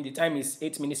 I mean, the time is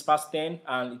 8 minutes past 10,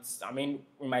 and it's, I mean,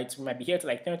 we might be here till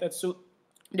like 10:30. So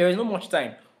there is not much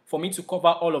time for me to cover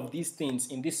all of these things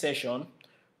in this session,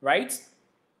 right?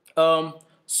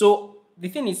 So the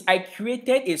thing is, I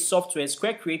created a software,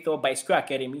 Square Creator by Square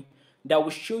Academy, that will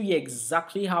show you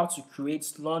exactly how to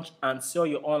create, launch, and sell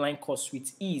your online course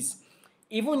with ease.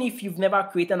 Even if you've never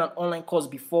created an online course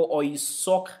before or you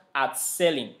suck at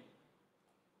selling,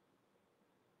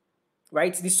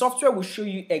 right? The software will show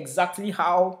you exactly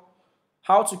how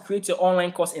to create your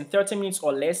online course in 30 minutes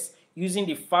or less using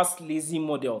the fast lazy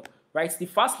model, right? The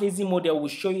fast lazy model will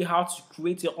show you how to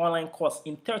create your online course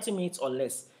in 30 minutes or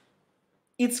less.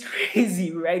 It's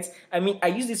crazy, right? I mean, I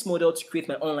use this model to create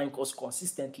my online course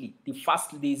consistently. The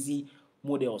fast lazy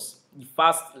models, the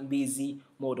fast lazy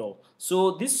model.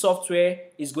 So this software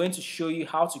is going to show you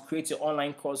how to create your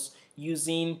online course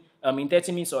using in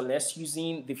 30 minutes or less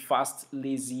using the fast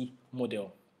lazy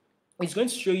model. It's going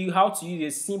to show you how to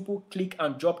use a simple click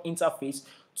and drop interface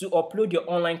to upload your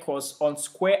online course on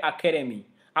Square Academy.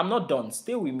 I'm not done.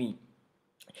 Stay with me.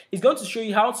 It's going to show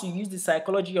you how to use the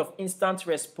psychology of instant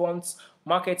response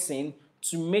marketing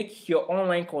to make your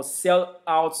online course sell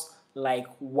out like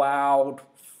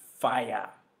wildfire.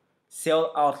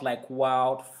 Sell out like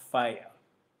wildfire.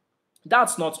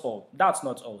 That's not all. That's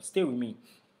not all. Stay with me.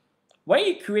 When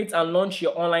you create and launch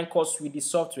your online course with the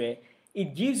software,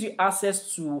 it gives you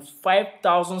access to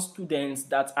 5,000 students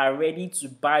that are ready to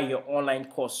buy your online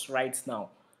course right now.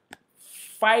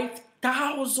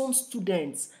 5,000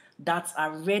 students that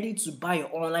are ready to buy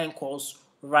your online course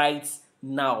right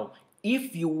now.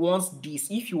 If you want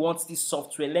this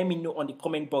software, let me know on the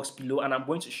comment box below, and I'm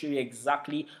going to show you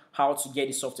exactly how to get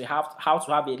this software, how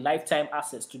to have a lifetime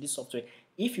access to this software.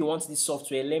 If you want this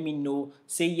software, let me know.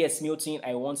 Say, yes, Milton,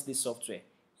 I want this software.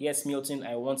 Yes, Milton,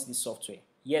 I want this software.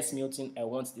 Yes, Milton, I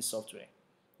want this software.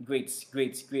 Great,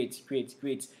 great, great, great,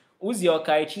 great. Uzi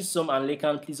Okai, Chisom, and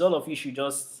Lekan, please, all of you should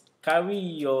just carry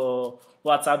your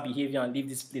WhatsApp behavior and leave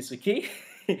this place, okay?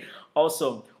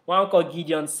 Awesome. One called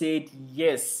Gideon said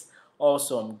yes.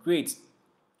 Awesome, great.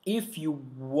 If you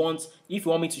want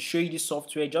me to show you this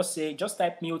software, just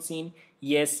type Milton,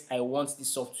 yes, I want this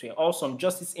software. Awesome.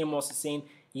 Justice Amos is saying,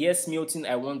 yes, Milton,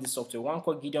 I want this software. One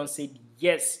called Gideon said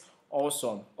yes.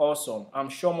 Awesome, awesome. I'm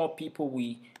sure more people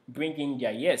will bring in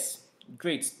their yes.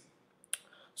 Great.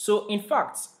 So in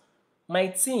fact, my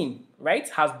team, right,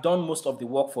 has done most of the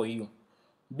work for you,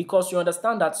 because you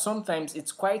understand that sometimes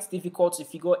it's quite difficult to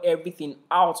figure everything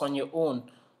out on your own.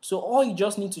 So all you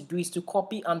just need to do is to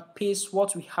copy and paste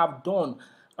what we have done,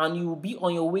 and you will be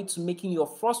on your way to making your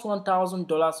first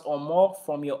 $1,000 or more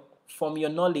from your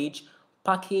knowledge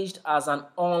packaged as an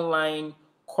online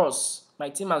course. My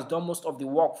team has done most of the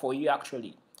work for you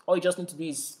actually. All you just need to do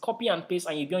is copy and paste,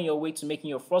 and you'll be on your way to making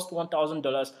your first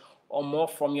 $1,000 or more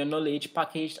from your knowledge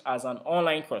packaged as an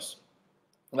online course,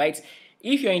 right?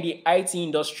 If you're in the IT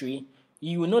industry,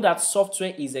 you will know that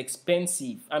software is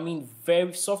expensive. I mean,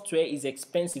 software is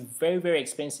expensive, very, very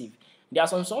expensive. There are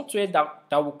some softwares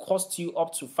that will cost you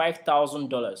up to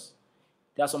 $5,000.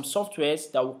 There are some softwares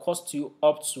that will cost you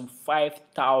up to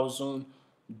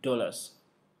 $5,000.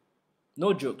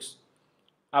 No jokes.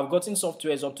 I've gotten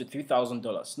softwares up to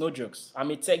 $3,000. No jokes.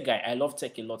 I'm a tech guy. I love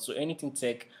tech a lot. So anything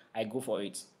tech, I go for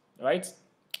it. Right?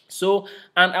 So,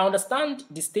 and I understand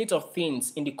the state of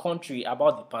things in the country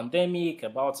about the pandemic,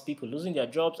 about people losing their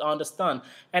jobs. I understand.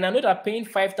 And I know that paying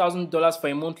 $5,000 for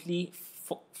a monthly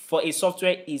for a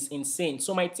software is insane.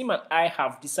 So my team and I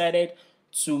have decided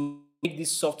to make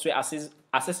this software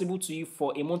accessible to you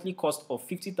for a monthly cost of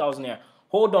 50,000 naira.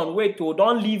 Hold on, wait, oh,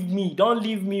 don't leave me, don't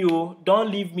leave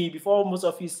me before most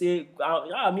of you say,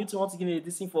 Milton wants to give me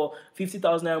this thing for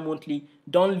 50,000 naira monthly.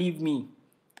 Don't leave me,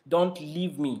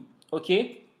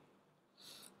 okay?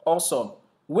 Awesome.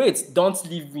 Wait, don't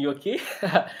leave me, okay?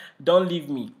 Don't leave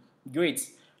me. Great.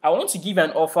 I want to give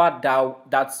an offer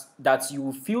that you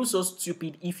will feel so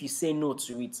stupid if you say no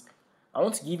to it. I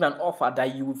want to give an offer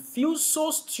that you will feel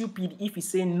so stupid if you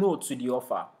say no to the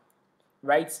offer,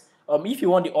 right? If you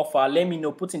want the offer, let me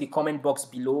know. Put in the comment box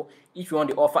below if you want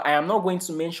the offer. I am not going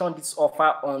to mention this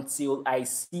offer until I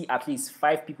see at least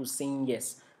 5 people saying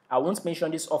yes. I won't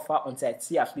mention this offer until I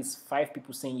see at least 5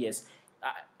 people saying yes.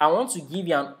 I want to give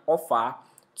you an offer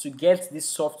to get this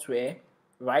software,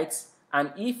 right?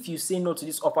 And if you say no to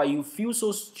this offer, you feel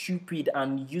so stupid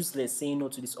and useless saying no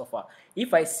to this offer.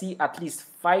 If I see at least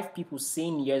 5 people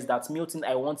saying yes, that Milton,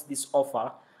 I want this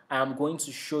offer, I am going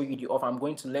to show you the offer. I'm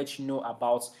going to let you know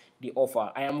about the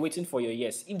offer. I am waiting for your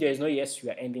yes. If there is no yes, you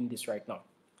are ending this right now.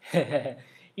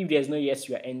 If there is no yes,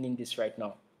 you are ending this right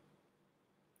now.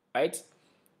 Right?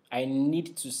 I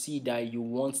need to see that you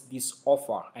want this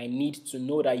offer. I need to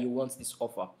know that you want this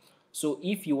offer. So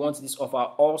if you want this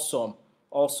offer, awesome.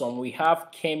 Awesome. We have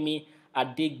Kemi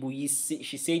Adegbuyi.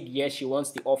 She said yes, she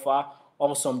wants the offer.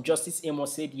 Awesome. Justice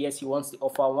Amos said yes, he wants the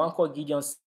offer. Wanko Gideon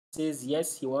says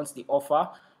yes, he wants the offer.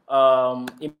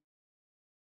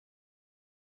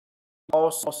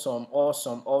 Awesome.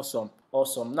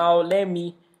 Now let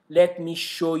me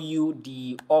show you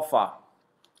the offer.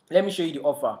 Let me show you the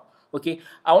offer. Okay,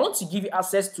 I want to give you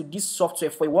access to this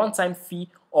software for a one-time fee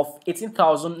of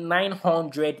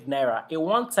 18,900 naira. A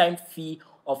one-time fee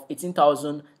of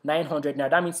 18,900 naira.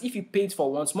 That means if you pay it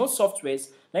for once, most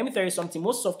softwares, let me tell you something,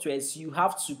 most softwares you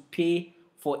have to pay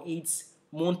for it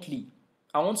monthly.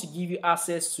 I want to give you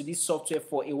access to this software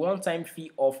for a one-time fee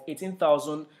of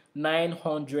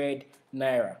 18,900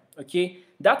 naira. Okay,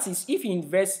 that is if you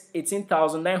invest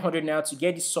 18,900 naira to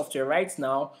get this software right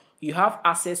now, you have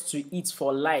access to it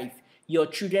for life. Your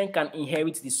children can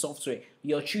inherit the software.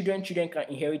 Your children can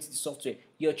inherit the software.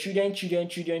 Your children can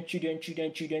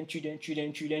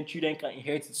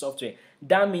inherit the software.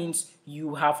 That means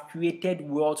you have created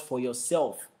wealth for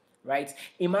yourself, right?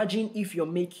 Imagine if you're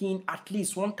making at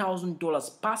least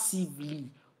 $1,000 passively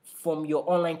from your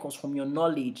online course, from your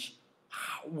knowledge.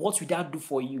 What would that do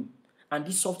for you? And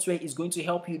this software is going to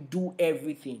help you do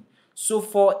everything. So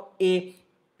for a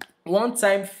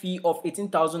one-time fee of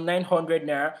 18,900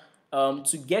 naira,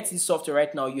 to get this software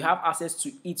right now, you have access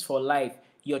to it for life.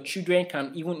 Your children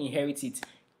can even inherit it.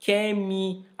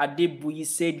 Kemi Adebuyi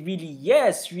said, really?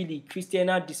 Yes, really.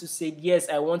 Christiana Disu said, yes,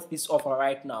 I want this offer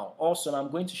right now. Also,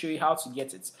 I'm going to show you how to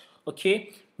get it.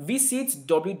 Okay, visit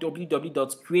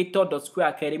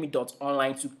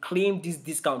www.creator.squareacademy.online to claim this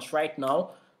discount right now.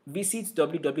 Visit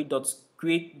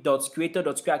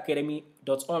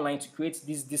www.creator.squareacademy.online to create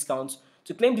this discount,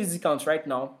 to claim this discount right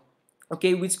now.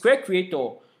 Okay, with Square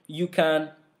Creator, you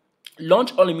can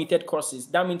launch unlimited courses.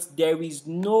 That means there is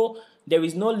no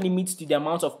limit to the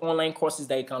amount of online courses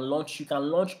that you can launch. You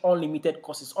can launch unlimited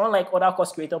courses. Unlike other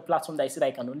course creator platforms that I said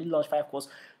I can only launch 5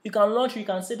 courses, you can launch, you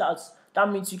can say that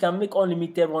means you can make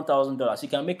unlimited $1,000. You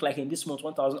can make, like in this month,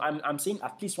 1,000. I'm saying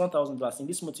at least $1,000. In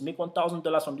this month, you make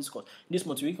 $1,000 from this course. In this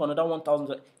month, you make another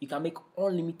 $1,000. You can make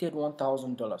unlimited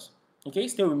 $1,000. Okay,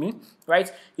 stay with me,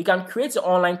 right? You can create an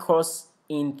online course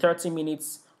in 30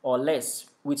 minutes or less.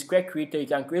 With Square Creator, you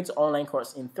can create an online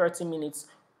course in 30 minutes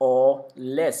or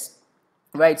less,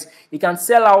 right? You can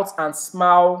sell out and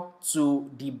smile to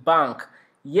the bank.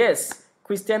 Yes,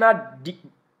 Christiana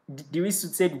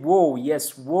Dirisu said, whoa,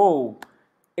 yes, whoa.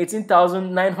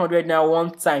 18,900 now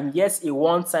one time. Yes, a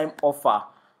one-time offer.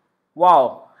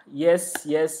 Wow, yes.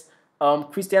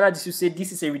 Christiana Dirisu said,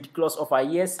 this is a ridiculous offer.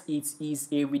 Yes, it is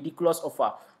a ridiculous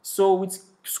offer. So with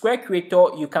Square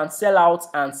Creator, you can sell out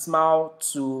and smile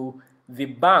to the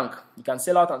bank. You can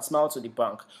sell out and smile to the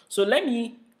bank. So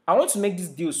I want to make this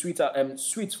deal sweeter,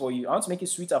 sweet for you. I want to make it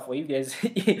sweeter for you.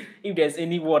 If there's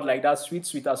any word like that, sweet,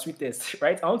 sweeter, sweetest,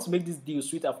 right? I want to make this deal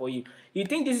sweeter for you. Do you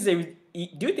think this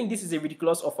is a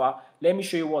ridiculous offer? Let me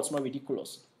show you what's not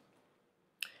ridiculous.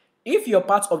 If you're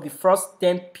part of the first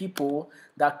 10 people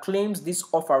that claims this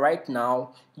offer right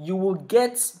now, you will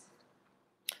get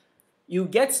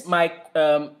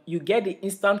the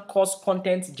instant course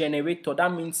content generator.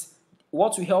 That means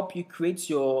what will help you create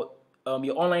your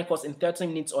online course in 30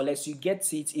 minutes or less. You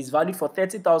get it. It's valued for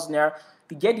 30,000 naira.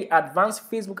 You get the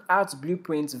advanced Facebook ads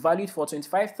blueprint valued for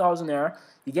 25,000 naira.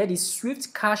 You get the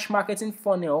Swift cash marketing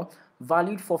funnel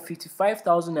valued for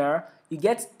 55,000 naira. You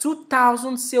get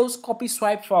 2,000 sales copy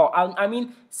swipe file. I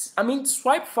mean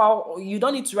swipe file. You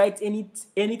don't need to write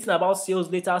anything about sales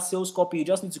data, sales copy. You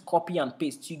just need to copy and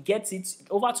paste. You get it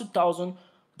over 2,000.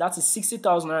 That is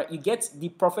 60,000 naira. You get the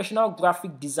professional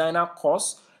graphic designer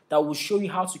course that will show you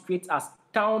how to create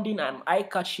astounding and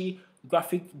eye-catchy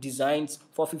graphic designs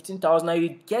for 15,000. Now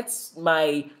you get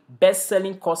my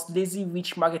best-selling course, Lazy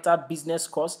Rich Marketer Business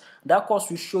course. That course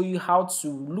will show you how to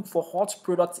look for hot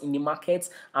products in the market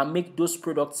and make those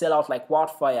products sell out like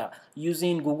wildfire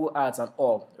using Google Ads and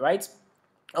all, right?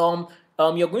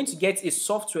 you're going to get a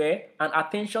software, an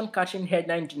attention catching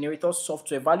headline generator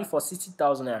software valued for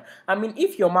 60,000 naira. I mean,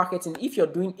 if you're marketing, if you're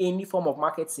doing any form of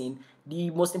marketing, the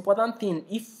most important thing,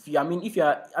 if you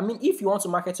want to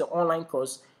market your online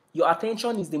course, your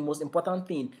attention is the most important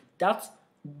thing. That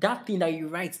thing that you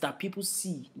write that people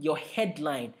see, your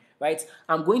headline, right?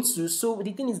 So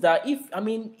the thing is that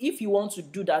if you want to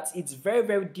do that, it's very,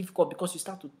 very difficult because you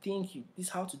start to think this is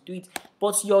how to do it,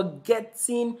 but you're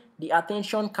getting the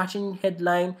attention catching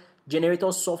headline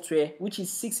generator software, which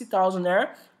is 60,000 naira.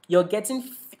 You're getting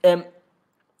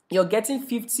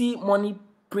 50 money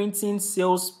printing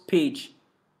sales page,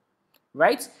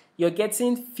 right? You're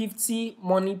getting 50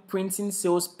 money printing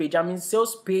sales page. I mean,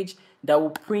 sales page that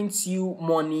will print you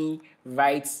money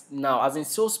right now, as in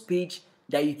sales page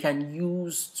that you can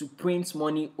use to print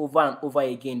money over and over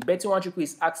again. Betty Wanchuku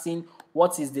is asking,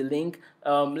 what is the link?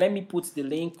 Let me put the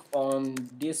link on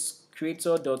this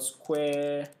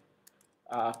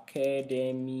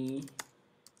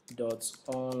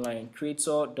creator.squareacademy.online.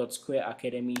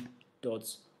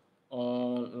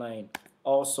 creator.squareacademy.online.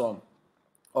 Awesome.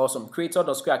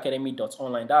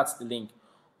 Creator.squareacademy.online. That's the link.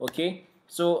 Okay,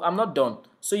 so I'm not done.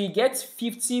 So you get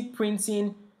 50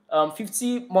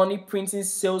 money printing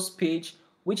sales page,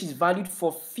 which is valued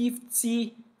for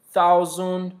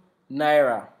 50,000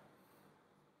 naira.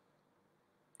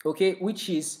 Okay, which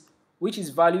is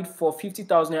valued for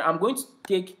 50,000 naira. I'm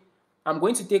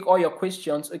going to take all your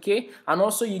questions, okay? And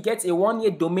also you get a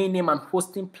 1-year domain name and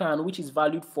hosting plan, which is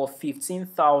valued for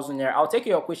 15,000 naira. I'll take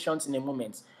your questions in a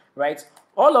moment, right?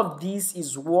 All of this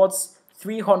is worth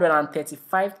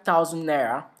 335,000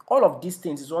 naira. All of these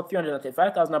things is worth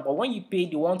 335,000 naira, but when you pay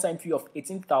the one-time fee of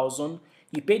 18,000,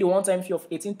 you pay the one-time fee of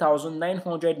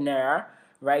 18,900 naira,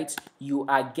 right? You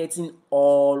are getting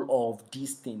all of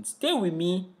these things. Stay with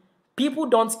me. People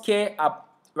don't care,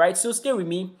 right? So stay with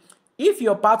me. If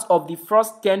you're part of the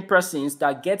first 10 persons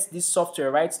that get this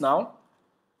software right now,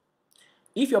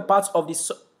 if you're part of the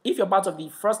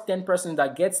first 10 persons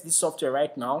that gets this software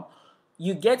right now,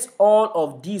 you get all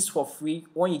of these for free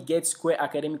when you get Square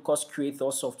Academy Course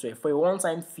Creator software for a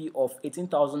one-time fee of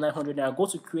 18,900 naira. Go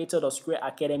to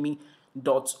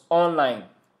creator.squareacademy.online.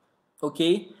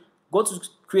 Okay, go to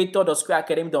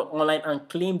creator.squareacademy.online and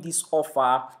claim this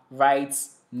offer right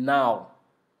now.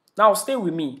 Now stay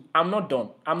with me. I'm not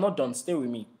done. Stay with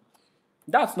me.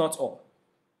 That's not all.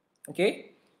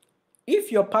 Okay,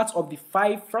 if you're part of the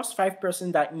first five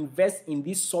persons that invest in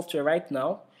this software right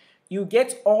now, you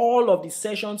get all of the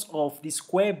sessions of the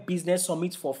Square Business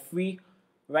Summit for free,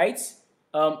 right?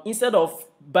 Instead of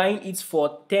buying it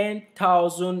for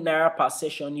 10,000 naira per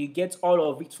session, you get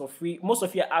all of it for free. Most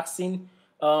of you are asking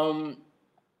some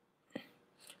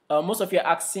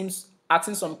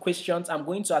questions. I'm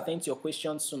going to attend to your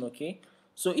questions soon, okay?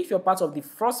 So if you're part of the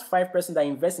first 5 persons that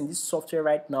invest in this software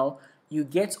right now, you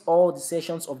get all the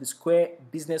sessions of the Square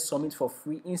Business Summit for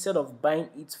free instead of buying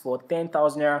it for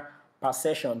 10,000 naira per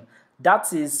session.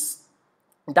 That is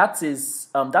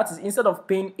instead of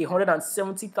paying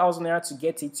 170,000 naira to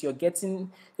get it, you're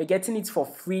getting it for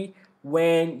free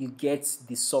when you get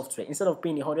the software. Instead of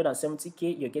paying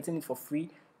 170k, you're getting it for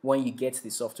free when you get the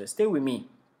software. Stay with me.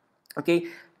 Okay,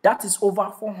 that is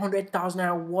over 400,000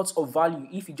 naira worth of value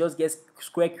if you just get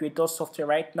Square Creator software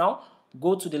right now.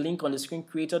 Go to the link on the screen,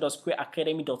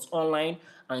 creator.squareacademy.online,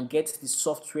 and get the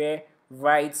software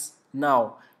right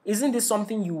now. Isn't this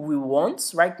something you will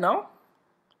want right now?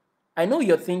 I know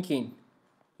you're thinking,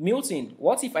 Milton,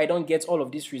 what if I don't get all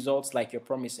of these results like you're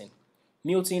promising?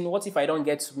 Milton, what if I don't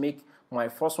get to make my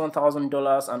first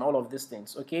 $1,000 and all of these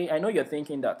things? Okay, I know you're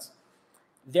thinking that.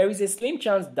 There is a slim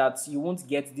chance that you won't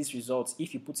get these results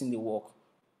if you put in the work,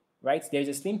 right? There is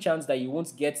a slim chance that you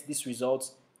won't get these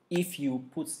results if you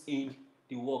put in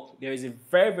the work. There is a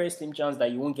very, very slim chance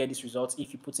that you won't get these results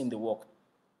if you put in the work.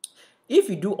 If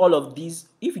you do all of these,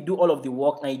 if you do all of the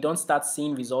work and you don't start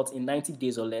seeing results in 90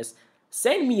 days or less,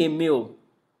 send me a mail,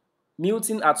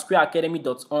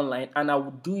 milton@squareacademy.online, and I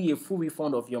will do you a full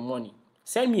refund of your money.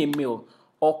 Send me a mail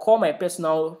or call my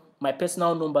personal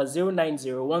number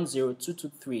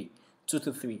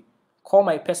 09010223223. Call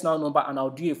my personal number and I'll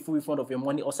do you a full refund of your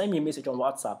money, or send me a message on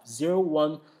WhatsApp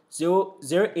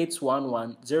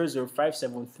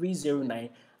 081100573009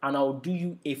 and I'll do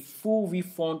you a full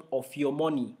refund of your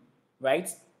money. Right?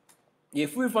 A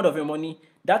full refund of your money.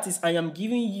 That is, I am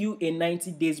giving you a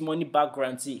 90 days money back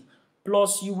guarantee.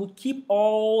 Plus, you will keep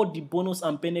all the bonus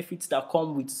and benefits that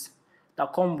come with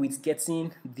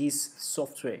getting this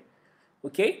software.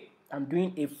 Okay? I'm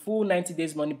doing a full 90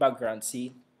 days money back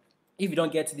guarantee. If you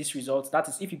don't get these results, that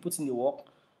is if you put in the work.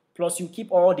 Plus, you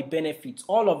keep all the benefits,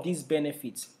 all of these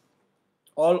benefits,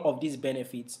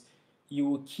 you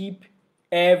will keep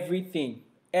everything,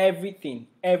 everything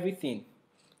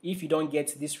if you don't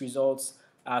get these results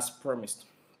as promised.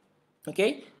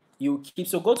 Okay, you keep,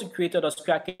 so go to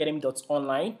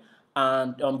creator.squareacademy.online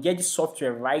and get the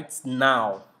software right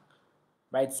now.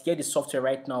 Right, get the software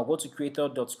right now. Go to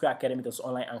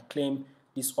creator.squareacademy.online and claim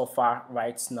this offer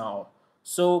right now.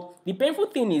 So the painful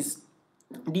thing is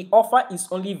the offer is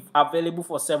only available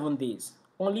for 7 days,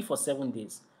 only for 7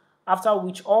 days, after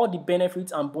which all the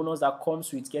benefits and bonus that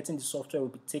comes with getting the software will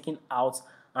be taken out,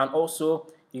 and also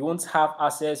you won't have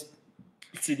access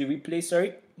to the replay.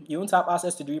 Sorry, you won't have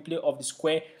access to the replay of the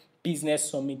Square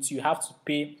Business Summit. You have to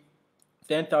pay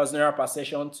 10,000 naira per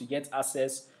session to get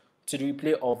access to the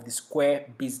replay of the Square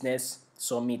Business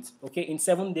Summit. Okay, in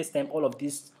 7 days time, all of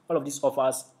these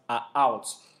offers are out.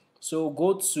 So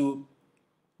go to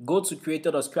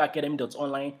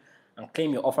creator.squareacademy.online and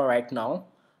claim your offer right now.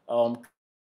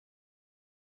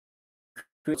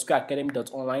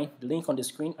 Squareacademy.online, the link on the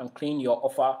screen, and claim your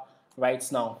offer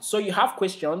right now. So you have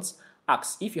questions,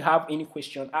 ask. If you have any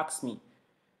question, ask me.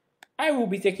 I will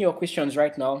be taking your questions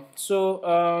right now.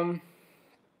 So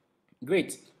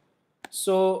great.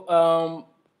 So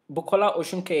Bukola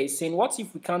Oshunke is saying, what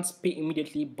if we can't pay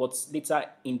immediately but later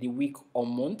in the week or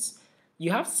month?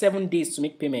 You have 7 days to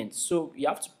make payments, so you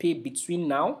have to pay between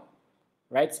now,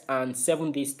 right, and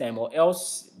 7 days time, or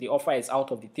else the offer is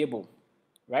out of the table,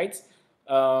 right?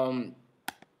 Kemi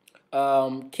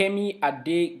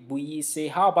Adebuyi say,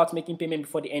 how about making payment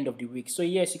before the end of the week? So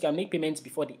yes, you can make payments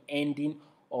before the ending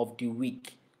of the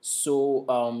week. So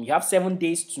you have 7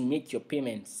 days to make your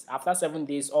payments. After 7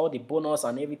 days, all the bonus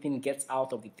and everything gets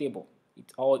out of the table. They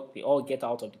all get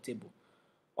out of the table.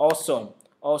 Awesome,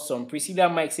 awesome. Priscilla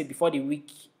Mike said before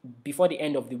the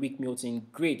end of the week, Milton.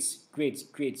 Great.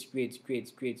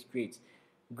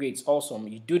 Awesome.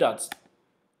 You do that.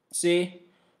 Say,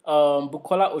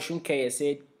 Bukola Oshunke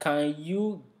said, can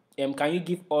you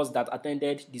give us that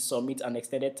attended the summit an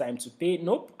extended time to pay?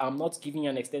 Nope, I'm not giving you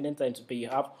an extended time to pay. You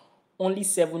have only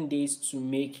 7 days to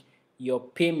make your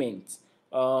payment.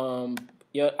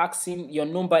 You're asking your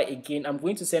number again. I'm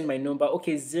going to send my number.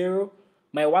 Okay,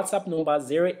 my WhatsApp number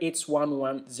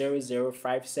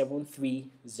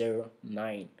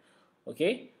 081100573009.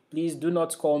 Okay, please do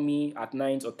not call me at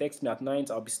night or text me at night.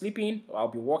 I'll be sleeping, or I'll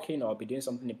be working, or I'll be doing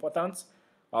something important.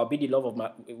 I'll be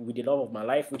with the love of my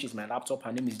life, which is my laptop.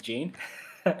 Her name is Jane.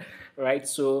 Right,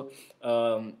 so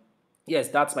yes,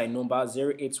 that's my number,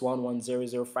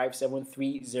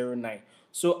 081100573009.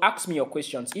 So ask me your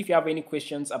questions. If you have any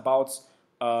questions about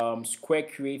Square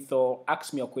Creator,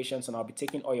 ask me your questions and I'll be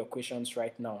taking all your questions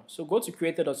right now. So go to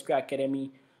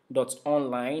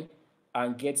creator.squareacademy.online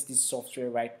and get this software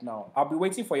right now. I'll be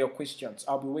waiting for your questions.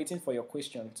 Ask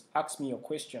me your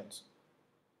questions.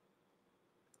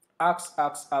 Ask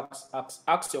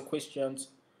your questions.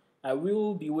 I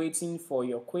will be waiting for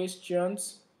your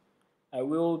questions.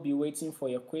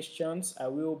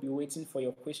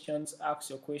 Ask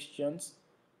your questions.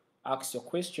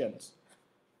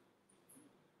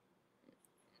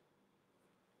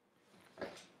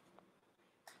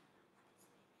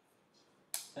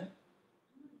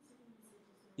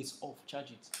 It's off,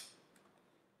 charge it.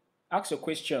 Ask your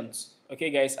questions. Okay,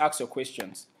 guys, ask your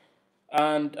questions.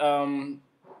 And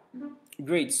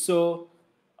great. So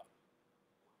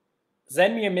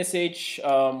send me a message,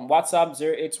 WhatsApp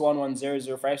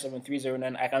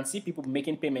 081100573009. I can see people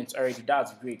making payments already.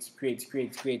 That's great.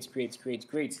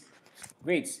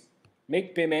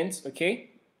 Make payments, okay?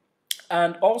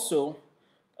 And also,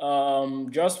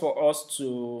 just for us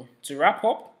to wrap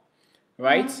up,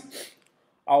 right?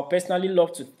 I'll personally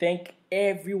love to thank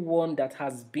everyone that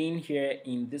has been here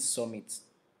in this summit.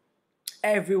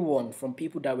 Everyone, from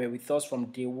people that were with us from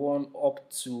day one up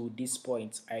to this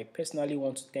point. I personally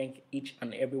want to thank each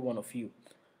and every one of you.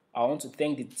 I want to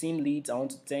thank the team leads. I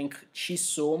want to thank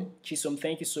Chisom. Chisom,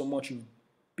 thank you so much. You've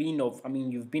been of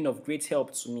great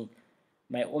help to me.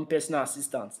 My own personal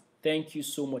assistant. Thank you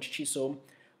so much, Chisom.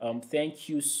 Thank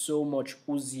you so much,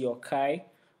 Uzi Okai.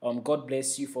 God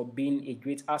bless you for being a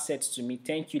great asset to me.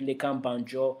 Thank you, Lekan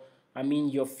Banjo.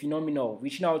 You're phenomenal.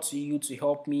 Reaching out to you to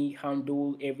help me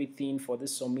handle everything for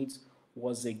this summit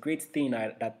was a great thing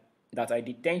that I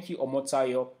did. Thank you,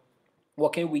 Omotayo.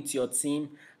 Working with your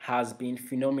team has been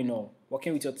phenomenal.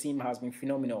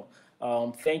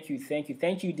 Thank you,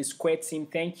 the Square team.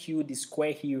 Thank you, the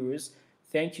Square heroes.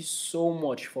 Thank you so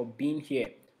much for being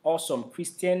here. Awesome.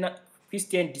 Christian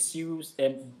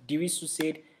Dirisu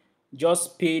said,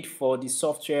 just paid for the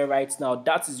software right now.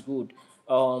 That is good.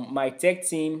 My tech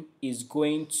team is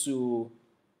going to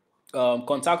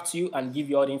contact you and give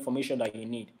you all the information that you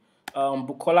need.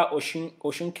 Bukola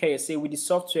Oshunke say, with the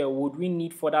software, would we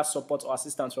need further support or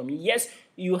assistance from you? Yes,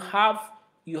 you have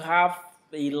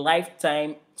a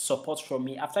lifetime support from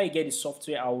me. After you get the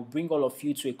software, I will bring all of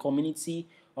you to a community.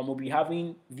 We'll be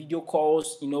having video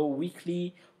calls,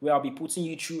 weekly, where I'll be putting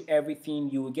you through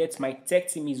everything. You will get my tech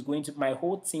team is going to my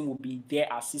whole team will be there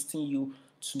assisting you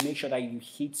to make sure that you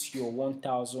hit your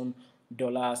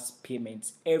 $1,000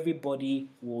 payment. Everybody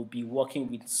will be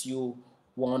working with you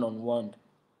one on one.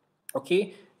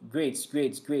 Okay, great,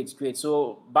 great, great, great.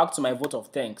 So back to my vote of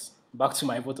thanks. Back to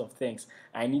my vote of thanks.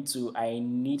 I need to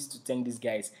thank these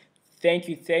guys. Thank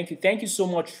you so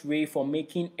much, Ray, for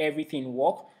making everything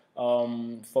work.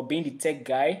 For being the tech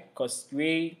guy, because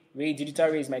Ray Digital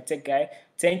Ray is my tech guy.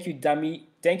 Thank you, Dami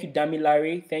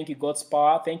Larry. Thank you, God's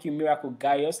Power. Thank you, Miracle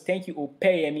Gaius. Thank you,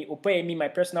 Opeyemi, my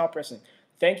personal person.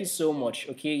 Thank you so much.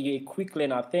 Okay, you're a quick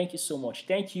learner. Thank you so much.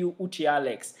 Thank you, Uche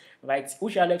Alex. Right,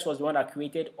 Uche Alex was the one that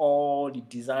created all the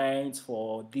designs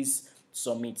for this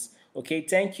summit. Okay,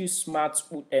 thank you, Smart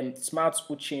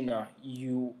Uchina.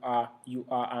 You are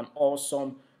an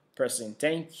awesome person.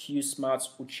 Thank you, Smart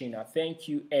Uchina. Thank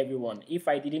you, everyone. If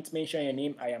I didn't mention your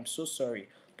name, I am so sorry.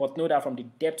 But know that from the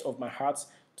depth of my heart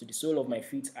to the sole of my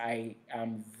feet, I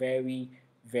am very,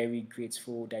 very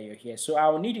grateful that you're here. So I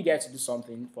will need you guys to do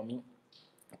something for me.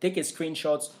 Take a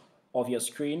screenshot of your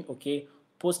screen, okay?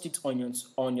 Post it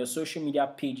on your social media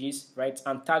pages, right?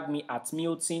 And tag me at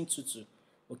Milton Tutu,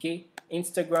 okay?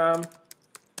 Instagram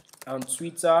and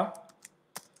Twitter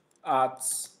at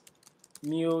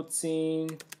Milton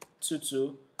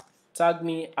Tutu. Tag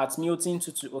me at Milton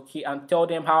Tutu, okay? And tell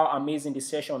them how amazing the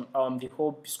session, the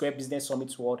whole Square Business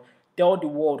Summit was. Tell the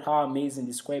world how amazing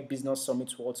the Square Business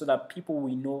Summit was, so that people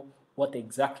will know what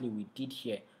exactly we did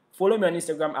here. Follow me on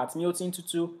Instagram at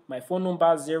Milton22. My phone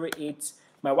number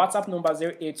my WhatsApp number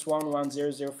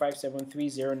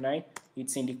 081100573009.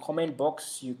 It's in the comment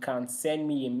box. You can send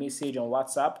me a message on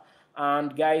WhatsApp.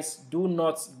 And guys, do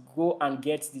not go and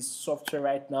get this software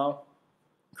right now.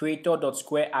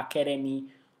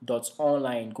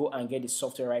 Creator.squareacademy.online. Go and get the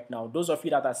software right now. Those of you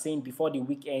that are saying before the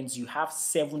week ends, you have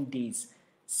 7 days.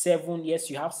 Yes,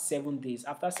 you have 7 days.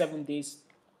 After 7 days,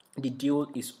 the deal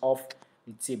is off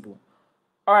the table.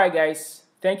 All right, guys,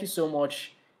 thank you so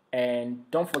much, and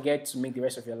don't forget to make the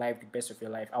rest of your life the best of your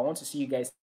life. I want to see you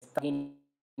guys tagging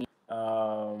me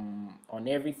on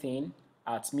everything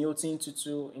at Milton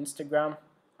Tutu Instagram,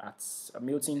 at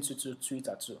Milton Tutu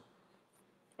Twitter too.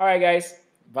 All right, guys,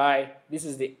 bye. This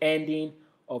is the ending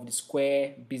of the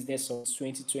Square Business Summit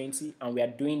 2020, and we are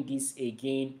doing this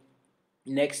again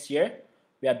next year.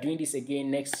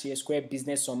 Square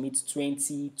Business Summit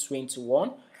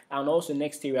 2021. And also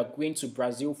next year, we are going to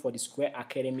Brazil for the Square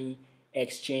Academy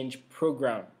Exchange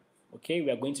Program. Okay,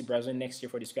 we are going to Brazil next year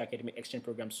for the Square Academy Exchange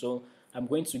Program. So I'm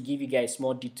going to give you guys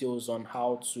more details on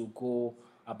how to go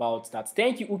about that.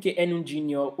 Thank you, Uke Enu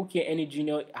Jr. Uke Enu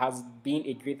Jr. has been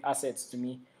a great asset to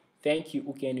me. Thank you,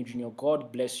 Uke Enu Jr. God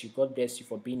bless you. God bless you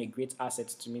for being a great asset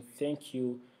to me. Thank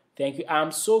you. Thank you.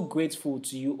 I'm so grateful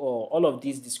to you all. All of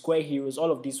these, the Square Heroes,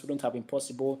 all of this wouldn't have been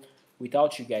possible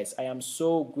without you guys. I am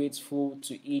so grateful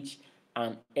to each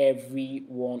and every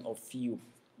one of you.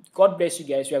 God bless you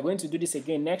guys. We are going to do this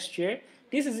again next year.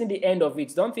 This isn't the end of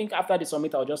it. Don't think after the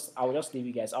summit I'll just leave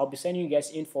you guys. I'll be sending you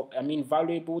guys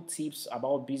valuable tips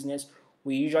about business.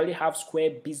 We usually have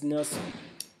Square Business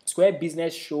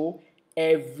show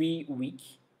every week.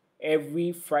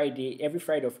 Every Friday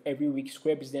of every week,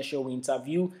 Square Business Show, we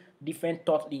interview different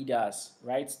thought leaders,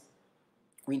 right?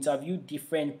 We interview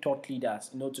different thought leaders,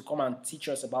 to come and teach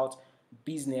us about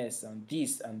business and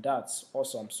this and that's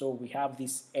awesome. So we have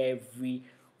this every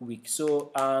week.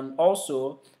 So and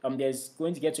also there's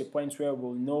going to get to a point where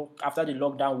we'll know after the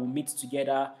lockdown we'll meet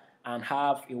together and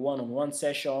have a one-on-one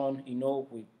session,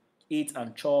 we eat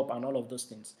and chop and all of those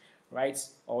things, right?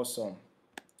 Awesome.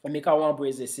 Emeka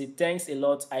Wambreze say, thanks a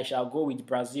lot. I shall go with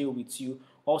Brazil with you.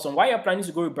 Awesome. While you're planning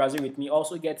to go with Brazil with me,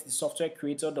 also get the software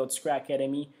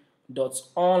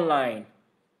creator.squareacademy.online.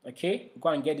 Okay? Go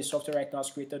and get the software right now,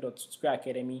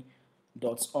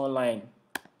 creator.squareacademy.online.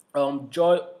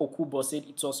 Joy Okubo said,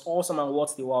 it was awesome and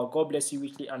worth the while. God bless you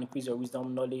richly and increase your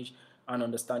wisdom, knowledge, and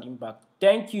understanding back.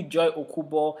 Thank you, Joy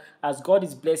Okubo. As God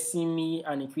is blessing me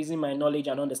and increasing my knowledge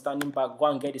and understanding back, go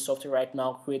and get the software right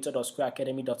now,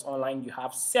 creator.squareacademy.online. You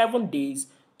have 7 days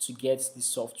to get the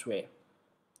software.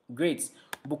 Great.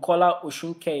 Bukola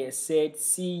Oshunke said,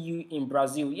 see you in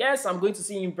Brazil. Yes, I'm going to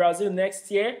see you in Brazil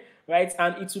next year, right?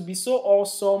 And it will be so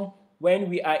awesome when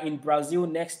we are in Brazil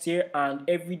next year and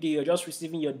every day you're just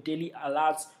receiving your daily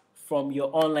alerts from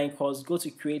your online course. Go to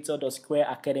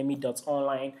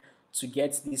creator.squareacademy.online to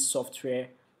get this software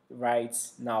right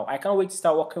now. I can't wait to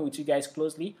start working with you guys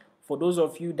closely. For those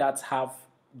of you that's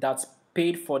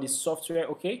paid for the software,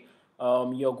 okay,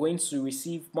 you're going to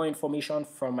receive more information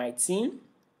from my team,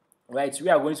 right? We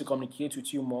are going to communicate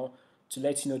with you more to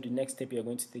let you know the next step you're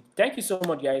going to take. Thank you so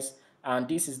much, guys. And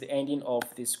this is the ending of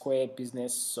the Square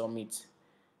Business Summit.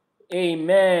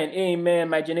 Amen. Amen.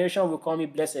 My generation will call me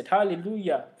blessed.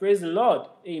 Hallelujah. Praise the Lord.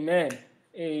 Amen.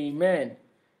 Amen.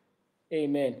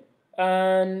 Amen.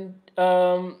 And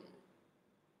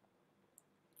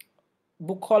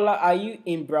Bukola, are you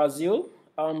in Brazil?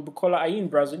 Bukola, are you in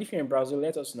Brazil? If you're in Brazil,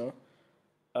 let us know.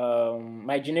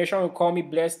 My generation will call me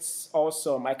blessed.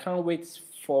 Awesome. I can't wait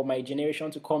for my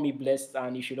generation to call me blessed.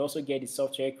 And you should also get the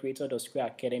software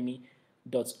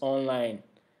creator.squareacademy.online.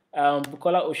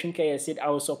 Bukola Oshunkeye said, I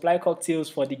will supply cocktails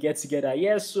for the get together.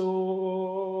 Yes,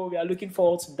 so we are looking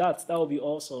forward to that. That will be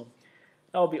awesome.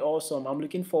 That will be awesome. I'm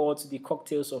looking forward to the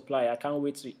cocktail supply. I can't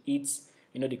wait to eat,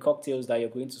 the cocktails that you're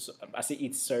going to. I say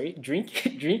eat, sorry,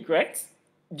 drink, drink, right?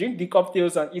 Drink the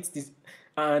cocktails and eat the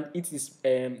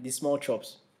small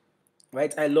chops,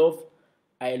 right? I love,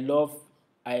 I love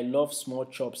small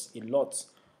chops a lot.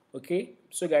 Okay,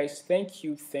 so guys, thank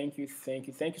you, thank you, thank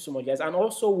you, thank you so much, guys. And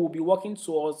also, we'll be working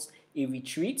towards a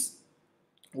retreat.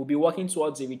 We'll be working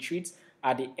towards a retreat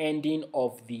at the ending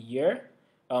of the year.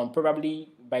 Probably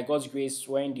by God's grace,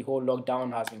 when the whole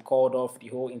lockdown has been called off, the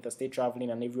whole interstate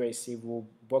traveling and everywhere is safe, we'll be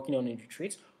working on a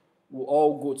retreat. We'll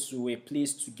all go to a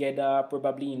place together,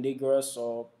 probably in Lagos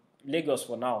or Lagos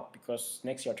for now, because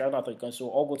next year traveling out of the country. So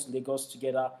we'll all go to Lagos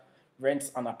together,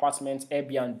 rent an apartment,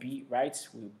 Airbnb, right?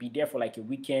 We'll be there for like a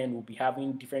weekend. We'll be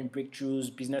having different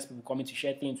breakthroughs, business people coming to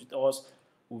share things with us.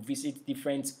 We'll visit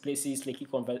different places, like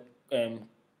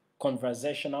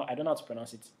conversational. I don't know how to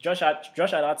pronounce it. Josh had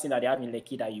that thing that they have in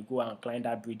Lekki that you go and climb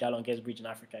that bridge, that longest bridge in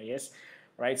Africa. Yes,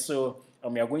 right. So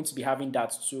we are going to be having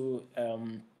that too.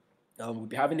 We'll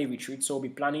be having a retreat, so we'll be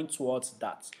planning towards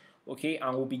that. Okay,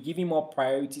 and we'll be giving more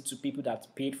priority to people that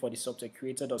paid for the software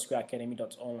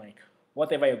creator.squareacademy.online.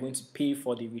 Whatever you're going to pay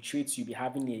for the retreat, you'll be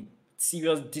having a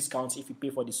serious discount if you pay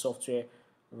for the software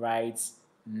right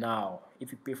now.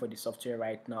 If you pay for the software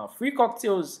right now, free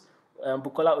cocktails.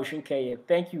 Bukola Oshunkeye,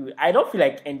 thank you. I don't feel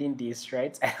like ending this,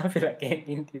 right? I don't feel like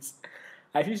ending this.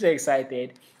 I feel so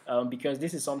excited because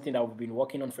this is something that we've been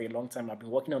working on for a long time. I've been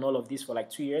working on all of this for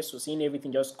like 2 years, so seeing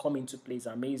everything just come into place is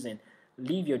amazing.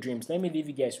 Live your dreams. Let me leave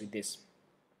you guys with this.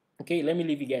 Okay, let me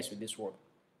leave you guys with this word.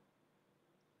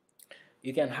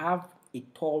 You can have a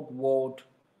third world,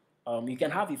 you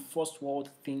can have a first world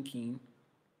thinking,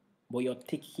 but you're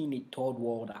taking a third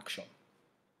world action.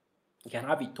 You can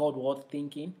have a third world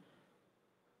thinking,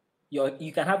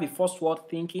 you can have a first world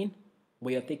thinking,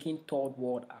 but you're taking third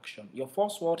world action. Your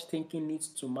first world thinking needs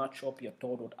to match up your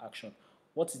third world action.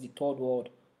 What is the third world?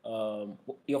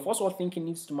 Your first world thinking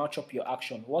needs to match up your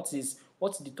action. What's the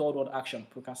third world action?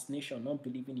 Procrastination, not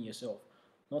believing in yourself,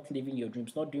 not living your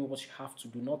dreams, not doing what you have to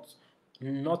do, not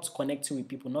connecting with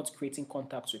people, not creating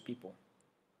contacts with people.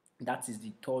 That is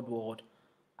the third world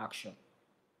action.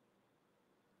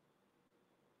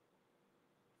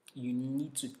 You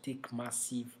need to take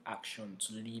massive action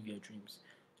to live your dreams.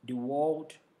 The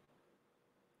world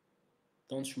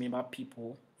don't remember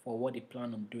people for what they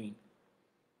plan on doing.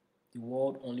 The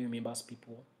world only remembers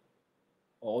people,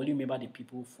 or only remember the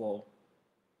people for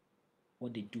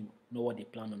what they do, not what they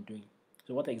plan on doing.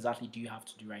 So what exactly do you have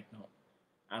to do right now?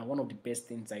 And one of the best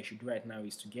things that you should do right now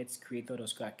is to get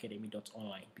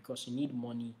creator.squareacademy.online, because you need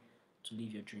money to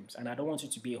live your dreams. And I don't want you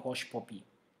to be a hush puppy,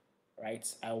 right?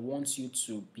 I want you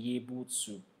to be able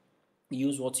to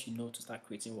use what you know to start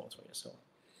creating wealth for yourself.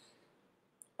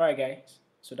 All right, guys.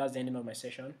 So that's the ending of my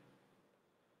session.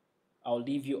 I'll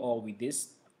leave you all with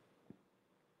this.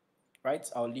 Right?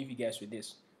 I'll leave you guys with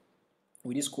this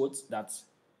quote that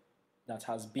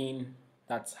has been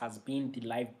the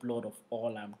lifeblood of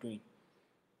all I'm doing.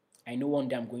 I know one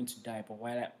day I'm going to die, but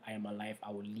while I am alive, I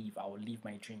will live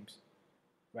my dreams.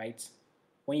 Right?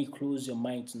 When you close your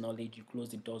mind to knowledge, you close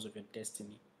the doors of your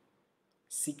destiny.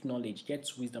 Seek knowledge,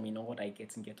 get wisdom in all that I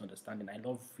get, and get understanding. I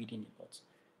love reading a lot.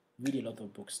 Read a lot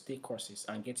of books, take courses,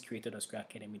 and get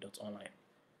creator.squareacademy.online.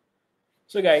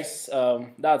 So guys,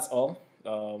 that's all.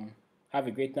 Have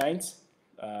a great night.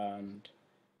 And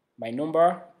my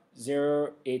number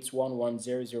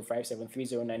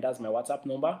 081100573009. That's my WhatsApp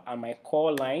number, and my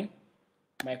call line.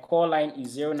 My call line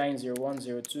is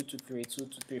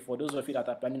 090102232223. For those of you that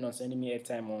are planning on sending me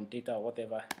airtime on data or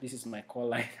whatever, this is my call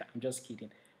line. I'm just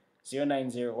kidding.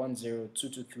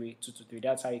 090102232223.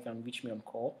 That's how you can reach me on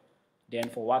call. Then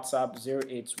for WhatsApp,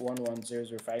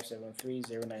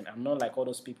 081100573009. I'm not like all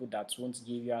those people that won't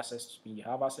give you access to me. You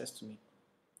have access to me.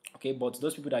 Okay, but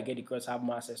those people that get the course have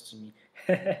more access to me.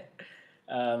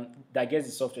 That gets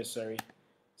the software, sorry.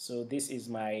 So this is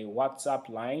my WhatsApp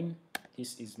line.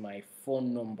 This is my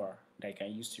phone number that you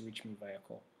can use to reach me via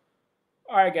call.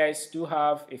 Alright guys, do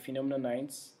have a phenomenal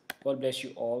night. God bless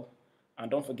you all. And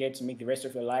don't forget to make the rest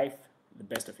of your life the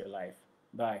best of your life.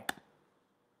 Bye.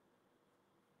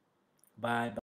 Bye.